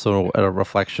it's also a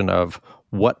reflection of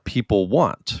what people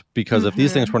want, because if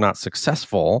these things were not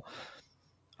successful,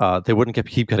 they wouldn't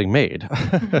keep getting made.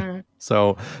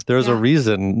 So there's a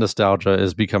reason nostalgia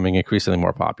is becoming increasingly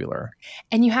more popular.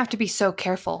 And you have to be so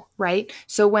careful, right?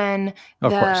 So when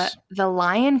the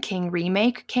Lion King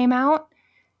remake came out,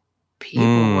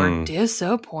 people were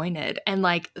disappointed. And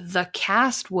like the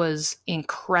cast was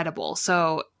incredible.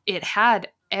 So it had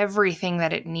everything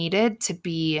that it needed to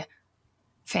be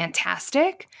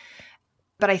fantastic.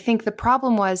 But I think the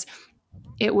problem was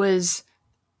it was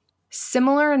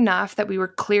similar enough that we were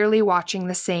clearly watching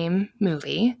the same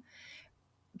movie,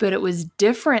 but it was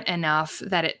different enough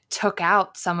that it took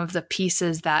out some of the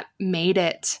pieces that made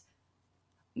it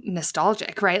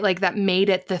nostalgic, right? Like that made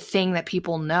it the thing that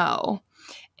people know.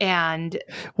 And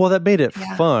that made it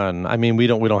fun. I mean, we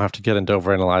don't have to get into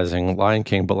overanalyzing Lion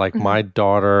King, but like my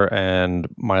daughter and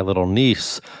my little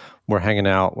niece were hanging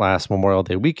out last Memorial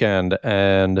Day weekend,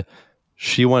 and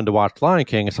she wanted to watch Lion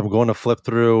King, so I'm going to flip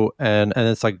through, and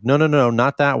it's like, no,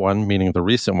 not that one, meaning the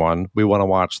recent one. We want to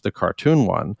watch the cartoon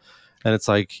one. And it's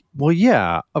like, well,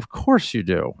 yeah, of course you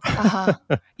do.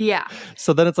 Yeah.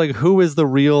 So then it's like, who is the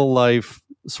real life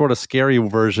sort of scary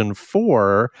version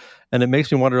for? And it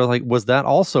makes me wonder, like, was that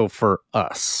also for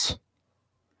us?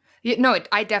 No,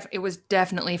 it was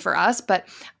definitely for us, but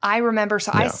I remember,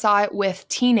 I saw it with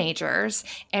teenagers,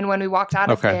 and when we walked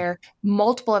out of there,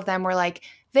 multiple of them were like,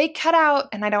 they cut out,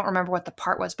 and I don't remember what the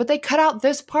part was, but they cut out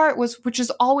this part, which is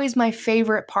always my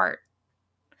favorite part.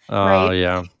 Oh, right?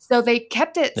 yeah. So they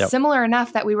kept it similar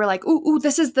enough that we were like, ooh,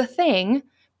 this is the thing.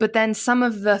 But then some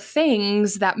of the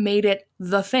things that made it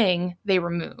the thing, they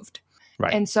removed.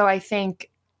 Right. And so I think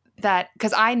that,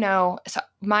 because I know, so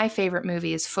my favorite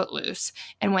movie is Footloose.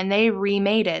 And when they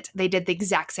remade it, they did the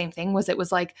exact same thing. It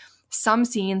was like some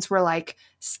scenes were like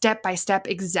step by step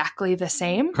exactly the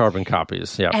same. Carbon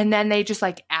copies, yeah. And then they just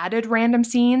like added random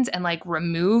scenes and like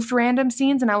removed random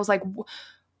scenes. And I was like,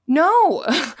 no,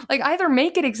 like either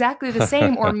make it exactly the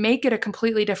same or make it a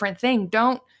completely different thing.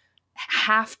 Don't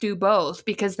have to both,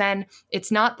 because then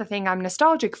it's not the thing I'm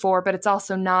nostalgic for, but it's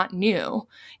also not new.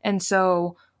 And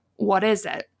so what is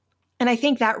it? And I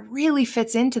think that really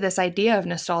fits into this idea of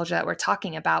nostalgia that we're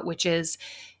talking about, which is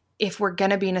if we're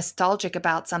going to be nostalgic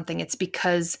about something, it's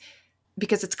because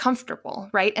it's comfortable,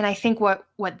 right? And I think what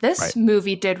this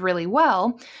movie did really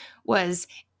well was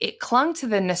it clung to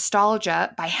the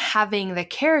nostalgia by having the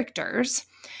characters,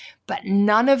 but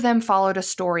none of them followed a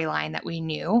storyline that we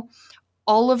knew.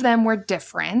 All of them were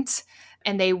different,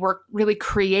 and they were really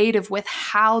creative with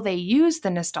how they used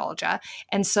the nostalgia.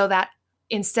 And so that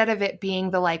instead of it being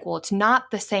the like, well, it's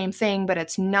not the same thing, but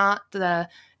it's not the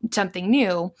something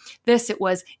new,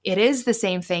 it is the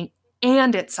same thing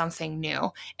and it's something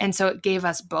new. And so it gave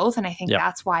us both. And I think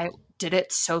that's why it did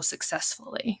it so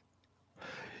successfully.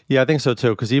 Yeah, I think so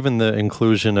too. Because even the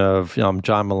inclusion of John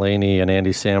Mulaney and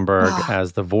Andy Samberg Oh,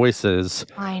 as the voices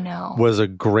I know. was a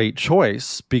great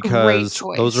choice Great because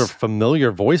those are choice.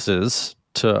 familiar voices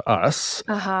to us.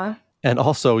 Uh-huh. And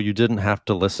also, you didn't have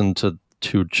to listen to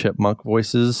two chipmunk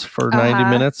voices for 90 Uh-huh.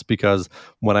 minutes because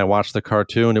when I watched the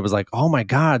cartoon, it was like, oh my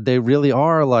God, they really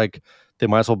are like, they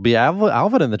might as well be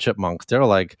Alvin and the Chipmunks. They're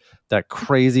like that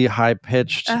crazy high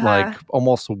pitched, like Uh-huh.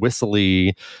 almost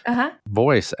whistly Uh-huh.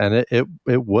 voice. And it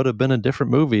would have been a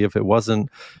different movie if it wasn't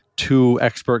two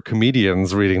expert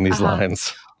comedians reading these Uh-huh.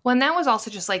 lines. Well, and that was also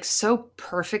just like so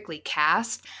perfectly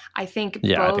cast. I think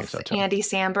Yeah, I think both so too. Andy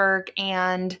Samberg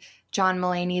and John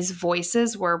Mulaney's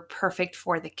voices were perfect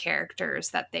for the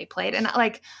characters that they played. And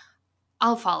like,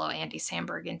 I'll follow Andy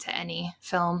Samberg into any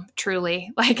film,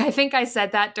 truly. Like, I think I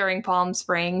said that during Palm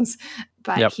Springs,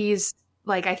 but Yep. he's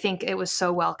like, I think it was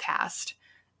so well cast,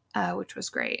 which was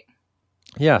great.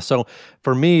 Yeah, so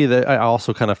for me, I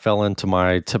also kind of fell into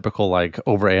my typical like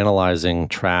overanalyzing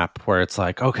trap where it's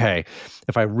like, okay,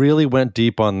 if I really went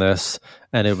deep on this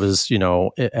and it was,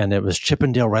 and it was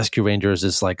Chippendale Rescue Rangers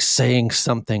is like saying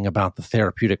something about the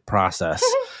therapeutic process.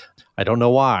 I don't know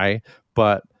why,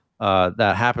 but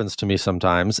that happens to me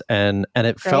sometimes, and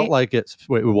it felt Right? like it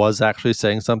was actually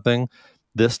saying something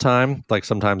this time. Like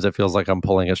sometimes it feels like I'm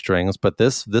pulling at strings, but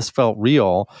this felt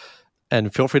real.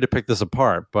 And feel free to pick this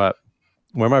apart, but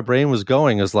where my brain was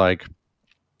going is like,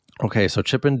 okay, so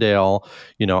Chip and Dale,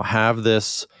 have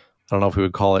this, I don't know if we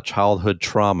would call it childhood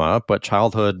trauma, but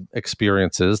childhood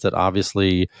experiences that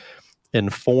obviously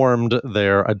informed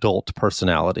their adult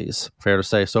personalities. Fair to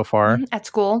say so far, At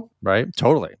school. right?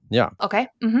 Totally. Yeah. Okay.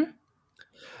 Mm-hmm.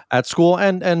 At school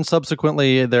and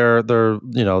subsequently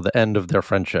the end of their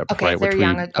friendship, Okay. right? They're Which we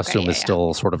young. Okay. assume Yeah. is Yeah.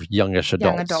 still sort of youngish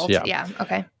adults. Young adults. Yeah. Yeah.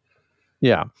 Okay.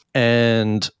 Yeah.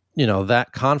 And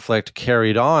that conflict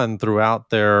carried on throughout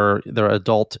their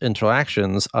adult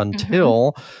interactions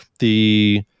until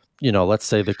the let's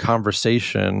say the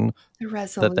conversation The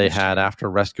that they had resolution. after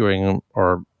rescuing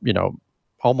or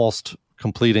almost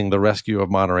completing the rescue of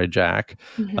Monterey Jack,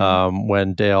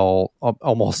 when Dale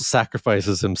almost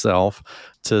sacrifices himself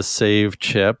to save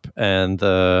Chip, and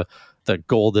the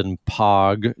golden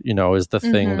pog is the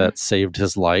thing that saved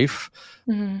his life.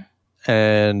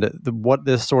 And what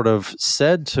this sort of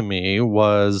said to me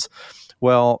was,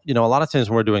 well, a lot of times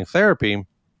when we're doing therapy,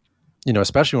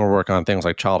 especially when we're working on things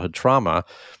like childhood trauma,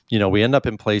 we end up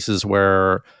in places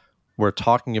where we're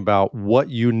talking about what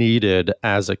you needed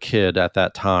as a kid at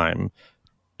that time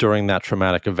during that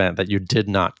traumatic event that you did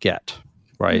not get,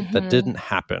 right? That didn't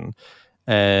happen.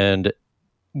 And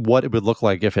what it would look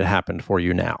like if it happened for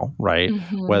you now, right?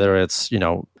 Whether it's,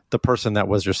 the person that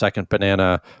was your second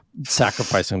banana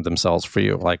sacrificing themselves for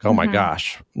you, like, oh my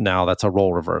gosh, now that's a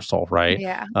role reversal, right?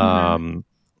 Yeah.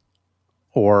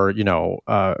 Or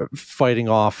fighting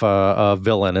off a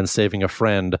villain and saving a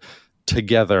friend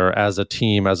together as a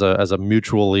team, as a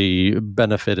mutually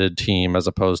benefited team, as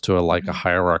opposed to a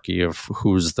hierarchy of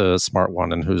who's the smart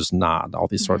one and who's not, all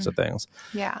these sorts of things.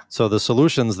 Yeah. So the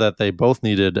solutions that they both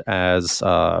needed as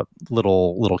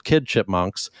little kid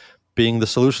chipmunks being the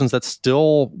solutions that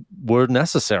still were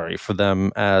necessary for them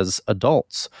as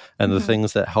adults, and the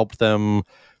things that helped them,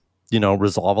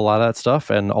 resolve a lot of that stuff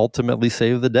and ultimately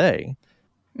save the day.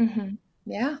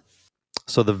 Yeah.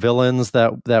 So the villains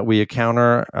that we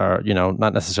encounter are,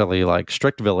 not necessarily like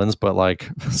strict villains, but like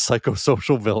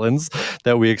psychosocial villains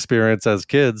that we experience as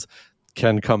kids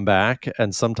can come back.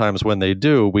 And sometimes when they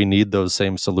do, we need those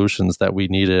same solutions that we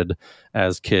needed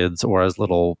as kids or as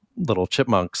little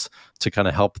chipmunks to kind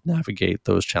of help navigate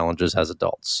those challenges as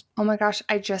adults. Oh my gosh,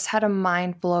 I just had a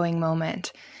mind-blowing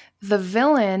moment. The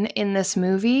villain in this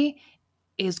movie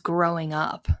is growing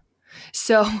up.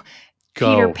 So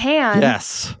Peter Pan.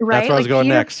 Yes. Right? That's where I was going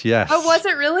next. Yes. Oh, was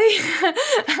it really? Well,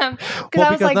 I was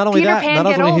because like, not only Peter that, Pan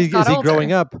not only is he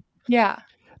growing up. Yeah.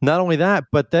 Not only that,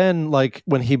 but then like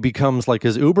when he becomes like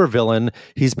his uber villain,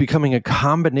 he's becoming a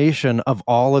combination of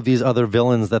all of these other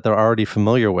villains that they're already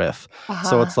familiar with.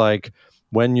 So it's like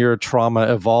when your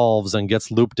trauma evolves and gets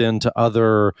looped into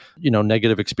other,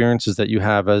 negative experiences that you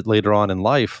have later on in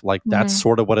life, like that's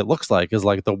sort of what it looks like, is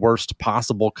like the worst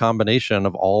possible combination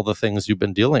of all the things you've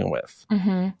been dealing with.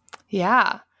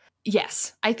 Yeah.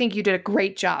 Yes. I think you did a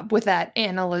great job with that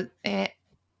analyzing.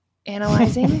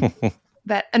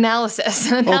 That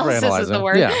analysis. Analysis is the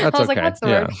word. Yeah, that's I was okay. like, what's the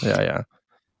word? Yeah.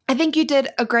 I think you did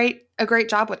a great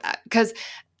job with that, because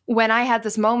when I had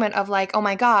this moment of like, oh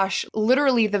my gosh,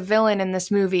 literally the villain in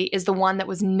this movie is the one that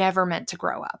was never meant to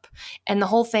grow up. And the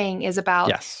whole thing is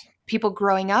about people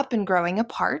growing up and growing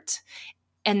apart.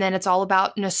 And then it's all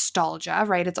about nostalgia,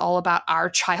 right? It's all about our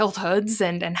childhoods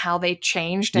and how they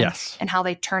changed Yes. and how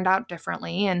they turned out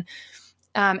differently, and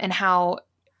how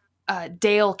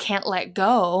Dale can't let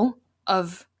go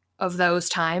of those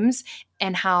times,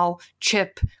 and how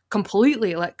Chip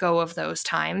completely let go of those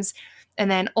times. And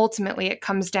then ultimately it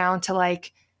comes down to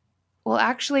like, well,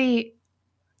 actually,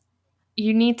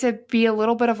 you need to be a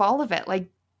little bit of all of it. Like,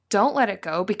 don't let it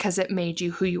go because it made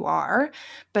you who you are,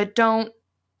 but don't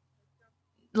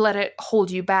let it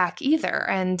hold you back either,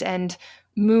 and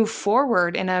move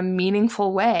forward in a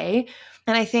meaningful way.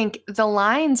 And I think the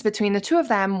lines between the two of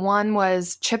them, one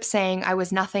was Chip saying, "I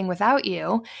was nothing without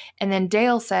you." And then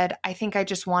Dale said, "I think I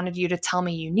just wanted you to tell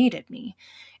me you needed me."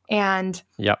 And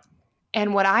Yep.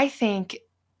 and what I think,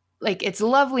 like, it's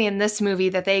lovely in this movie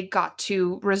that they got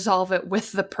to resolve it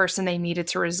with the person they needed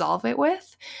to resolve it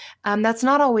with. That's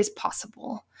not always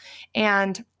possible.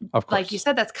 And Of course. like you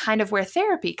said, that's kind of where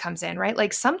therapy comes in, right?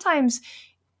 Like sometimes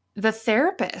the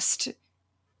therapist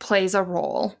plays a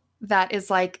role that is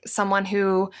like someone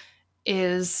who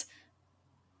is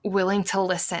willing to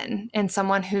listen, and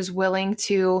someone who's willing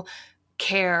to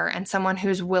care, and someone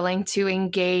who's willing to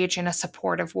engage in a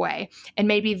supportive way. And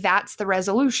maybe that's the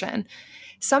resolution.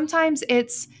 Sometimes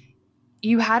it's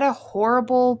you had a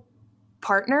horrible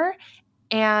partner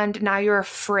and now you're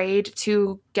afraid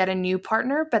to get a new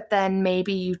partner, but then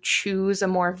maybe you choose a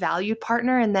more valued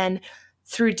partner, and then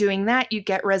through doing that you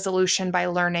get resolution by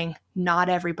learning not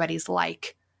everybody's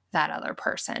like that other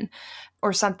person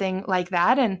or something like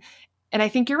that. And I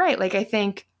think you're right. Like, I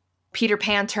think Peter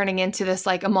Pan turning into this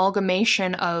like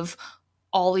amalgamation of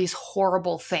all these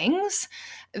horrible things,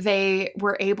 they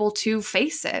were able to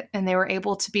face it, and they were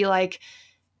able to be like,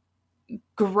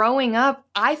 growing up,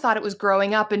 I thought it was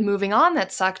growing up and moving on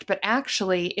that sucked, but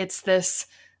actually it's this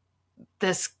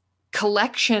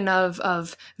collection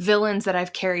of villains that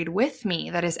I've carried with me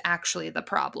that is actually the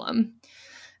problem.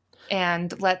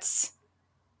 And let's,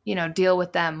 deal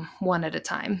with them one at a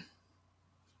time.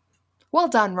 Well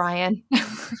done, Ryan.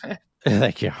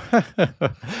 Thank you.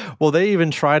 Well, they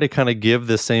even try to kind of give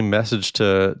the same message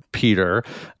to Peter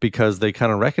because they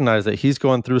kind of recognize that he's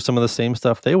going through some of the same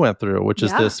stuff they went through, which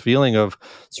is this feeling of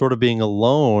sort of being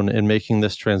alone in making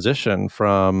this transition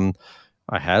from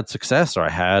I had success or I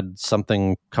had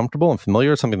something comfortable and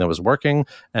familiar, something that was working,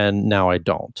 and now I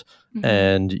don't. Mm-hmm.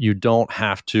 And you don't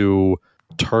have to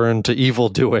turn to evil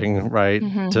doing, right?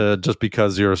 Mm-hmm. To just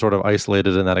because you're sort of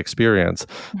isolated in that experience,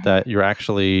 mm-hmm. that you're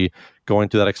actually going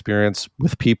through that experience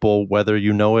with people, whether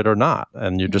you know it or not.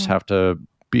 And you just have to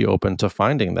be open to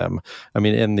finding them. I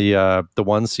mean, in the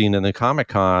one scene in the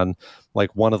Comic-Con,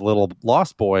 like one of the little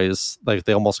Lost Boys, like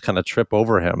they almost kind of trip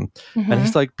over him. Mm-hmm. And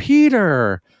he's like,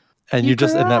 Peter. And you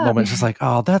just, in that moment, just like,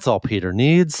 oh, that's all Peter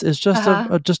needs is just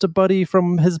just a buddy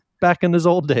from his back in his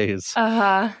old days.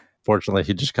 Fortunately,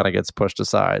 he just kind of gets pushed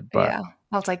aside. But yeah,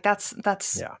 I was like, that's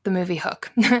the movie Hook.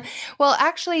 Well,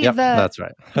 actually, that's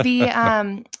right.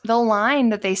 the line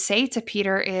that they say to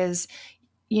Peter is,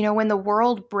 when the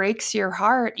world breaks your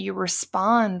heart, you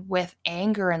respond with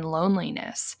anger and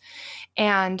loneliness,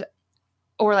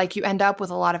 or like you end up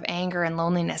with a lot of anger and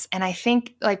loneliness. And I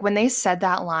think like when they said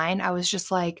that line, I was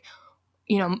just like,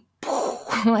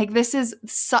 like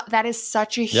that is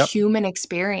such a human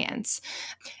experience.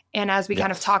 And as we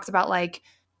kind of talked about, like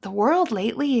the world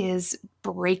lately is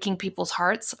breaking people's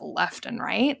hearts left and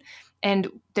right. And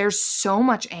there's so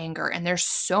much anger and there's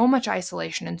so much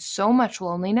isolation and so much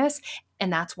loneliness.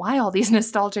 And that's why all these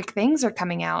nostalgic things are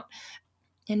coming out.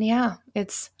 And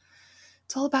it's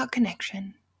all about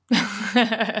connection.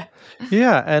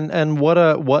 Yeah, and what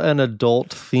an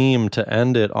adult theme to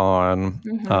end it on,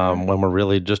 when we're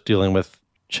really just dealing with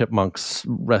chipmunks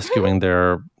rescuing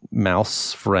their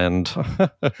mouse friend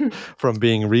from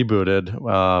being rebooted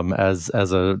as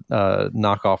a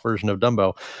knockoff version of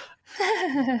Dumbo.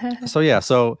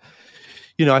 So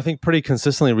I think pretty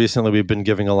consistently recently we've been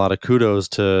giving a lot of kudos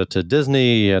to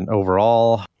Disney and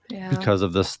overall. Because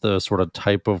of the sort of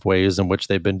type of ways in which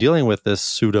they've been dealing with this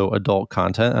pseudo-adult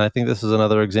content. And I think this is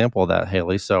another example of that,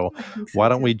 Haley. So why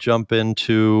don't we jump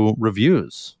into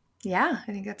reviews? Yeah,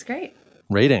 I think that's great.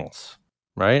 Ratings,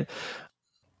 right?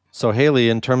 So Haley,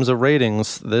 in terms of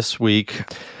ratings this week,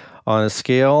 on a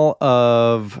scale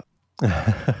of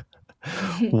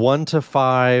 1 to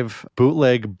 5,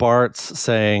 bootleg Bart's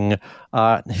saying,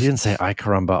 he didn't say "ay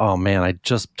caramba." Oh man, I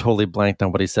just totally blanked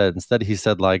on what he said. Instead, he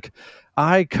said like,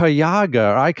 "ay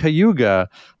cayuga."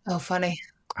 Oh, funny.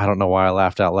 I don't know why I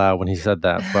laughed out loud when he said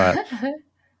that, but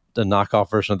the knockoff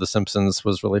version of The Simpsons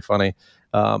was really funny,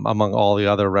 among all the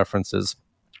other references.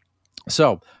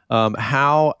 So,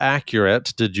 how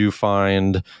accurate did you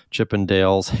find Chip and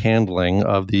Dale's handling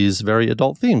of these very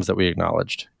adult themes that we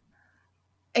acknowledged?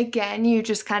 Again, you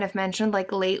just kind of mentioned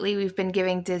like lately we've been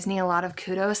giving Disney a lot of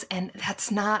kudos, and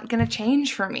that's not going to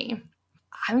change for me.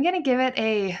 I'm going to give it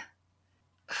a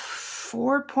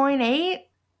 4.8.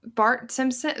 Bart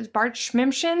Simpson, Bart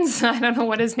Schmimptions. I don't know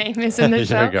what his name is in the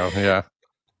show. There you go. Yeah.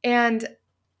 And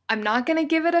I'm not going to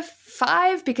give it a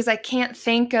 5 because I can't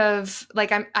think of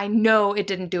like I know it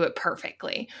didn't do it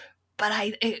perfectly, but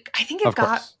I think it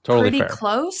got totally pretty fair.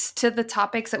 close to the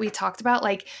topics that we talked about,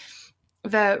 like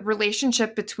the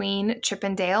relationship between Chip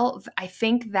and Dale. I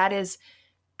think that is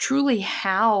truly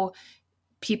how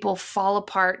people fall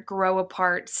apart, grow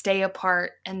apart, stay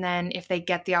apart, and then if they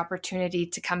get the opportunity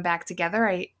to come back together,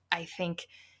 I think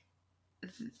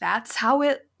that's how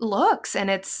it looks.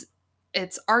 And it's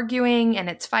arguing and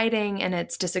it's fighting and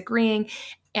it's disagreeing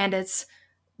and it's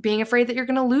being afraid that you're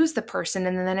going to lose the person,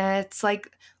 and then it's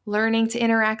like learning to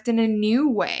interact in a new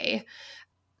way.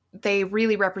 They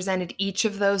really represented each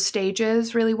of those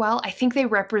stages really well. I think they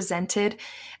represented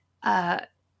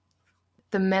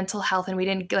the mental health, and we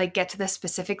didn't like get to this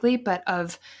specifically, but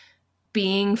of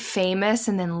being famous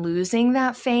and then losing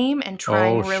that fame and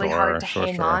trying really hard to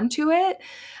hang on to it.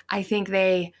 I think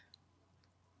they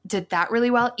did that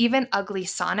really well. Even Ugly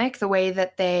Sonic, the way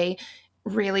that they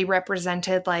really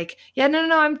represented like, yeah,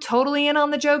 no, I'm totally in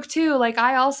on the joke too. Like,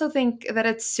 I also think that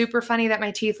it's super funny that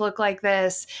my teeth look like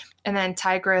this. And then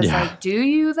Tigra is like, do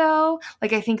you though?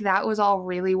 Like, I think that was all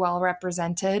really well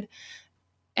represented.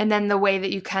 And then the way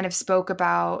that you kind of spoke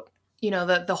about, you know,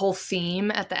 the whole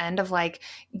theme at the end of like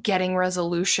getting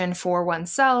resolution for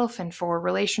oneself and for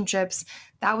relationships,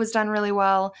 that was done really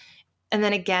well. And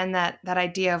then again, that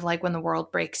idea of like when the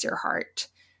world breaks your heart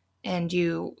and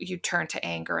you turn to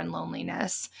anger and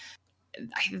loneliness,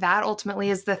 that ultimately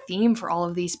is the theme for all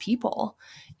of these people.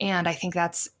 And I think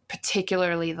that's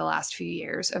particularly the last few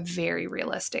years a very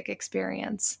realistic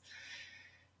experience.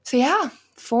 So yeah,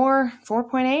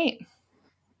 4.8.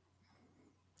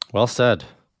 Well said.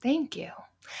 Thank you.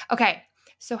 Okay,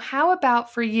 so how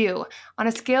about for you, on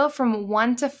a scale from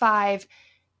 1 to 5,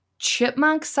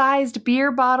 chipmunk-sized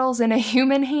beer bottles in a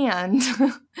human hand,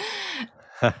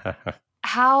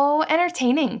 how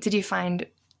entertaining did you find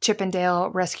Chip and Dale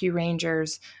Rescue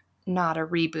Rangers? Not a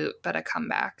reboot, but a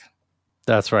comeback.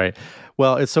 That's right.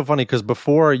 Well, it's so funny because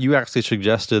before you actually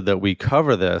suggested that we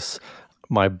cover this,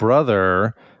 my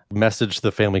brother messaged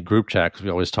the family group chat because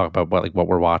we always talk about what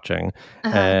we're watching.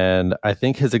 And I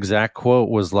think his exact quote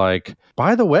was like,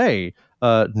 by the way,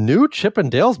 new Chip and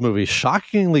Dale's movie,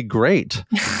 shockingly great.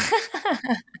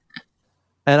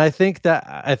 And I think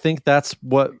that's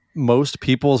what most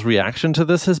people's reaction to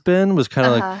this has been, was kind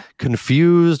of like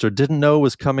confused or didn't know it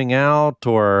was coming out,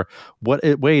 or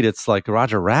it's like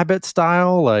Roger Rabbit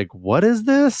style. Like, what is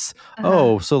this?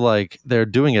 Oh, so like they're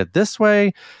doing it this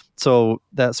way. So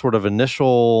that sort of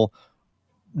initial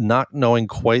not knowing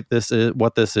quite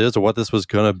what this is or what this was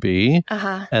going to be.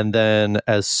 And then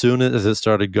as soon as it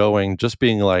started going, just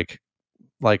being like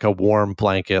a warm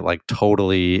blanket, like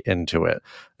totally into it.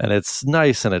 And it's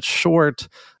nice and it's short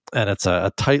and it's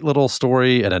a tight little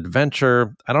story, an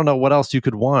adventure. I don't know what else you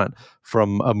could want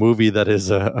from a movie that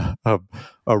is a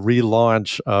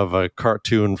relaunch of a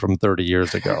cartoon from 30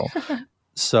 years ago.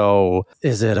 So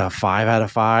is it a 5 out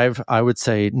of 5? I would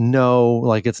say no.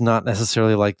 Like, it's not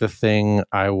necessarily like the thing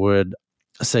I would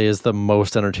say is the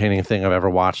most entertaining thing I've ever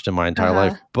watched in my entire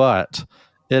life, but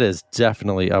it is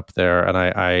definitely up there. And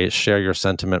I share your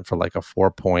sentiment for like a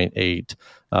 4.8,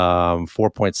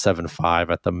 4.75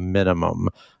 at the minimum.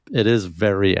 It is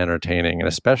very entertaining, and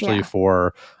especially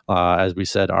for, as we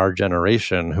said, our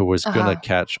generation who was going to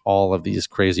catch all of these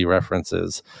crazy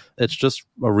references. It's just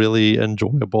a really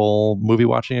enjoyable movie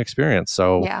watching experience.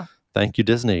 So thank you,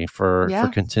 Disney, for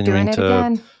continuing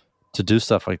to do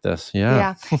stuff like this.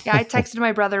 Yeah. I texted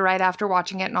my brother right after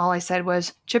watching it, and all I said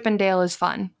was, Chip and Dale is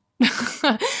fun.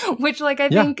 Which, like, I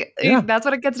think that's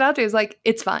what it gets down to, is like,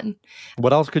 it's fun.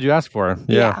 What else could you ask for?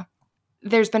 Yeah.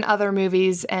 There's been other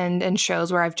movies and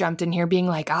shows where I've jumped in here being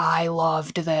like, I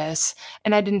loved this.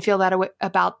 And I didn't feel that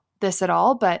about this at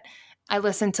all. But I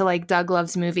listened to like Doug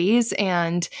Loves Movies,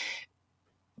 and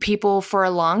people for a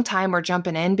long time were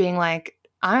jumping in being like,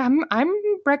 I'm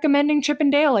recommending Chip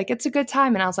and Dale. Like, it's a good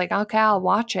time. And I was like, okay, I'll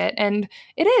watch it. And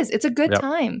it's a good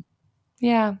time.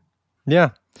 Yeah. Yeah.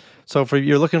 So for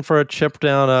you're looking for a chip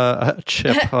down a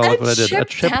chip. Oh, look what I did. A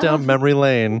chip down memory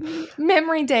lane.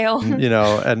 Memory Dale.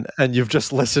 And you've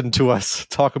just listened to us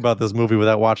talk about this movie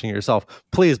without watching it yourself.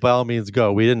 Please, by all means,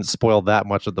 go. We didn't spoil that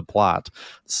much of the plot.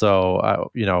 So,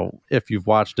 if you've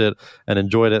watched it and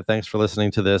enjoyed it, thanks for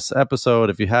listening to this episode.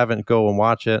 If you haven't, go and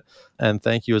watch it. And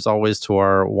thank you, as always, to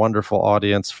our wonderful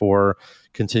audience for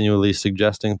continually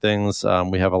suggesting things.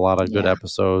 We have a lot of good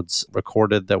episodes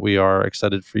recorded that we are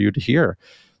excited for you to hear.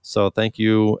 So thank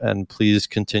you, and please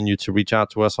continue to reach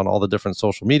out to us on all the different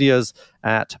social medias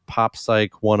at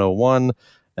PopPsych101,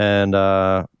 and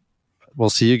we'll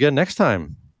see you again next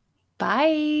time.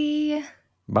 Bye.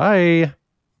 Bye.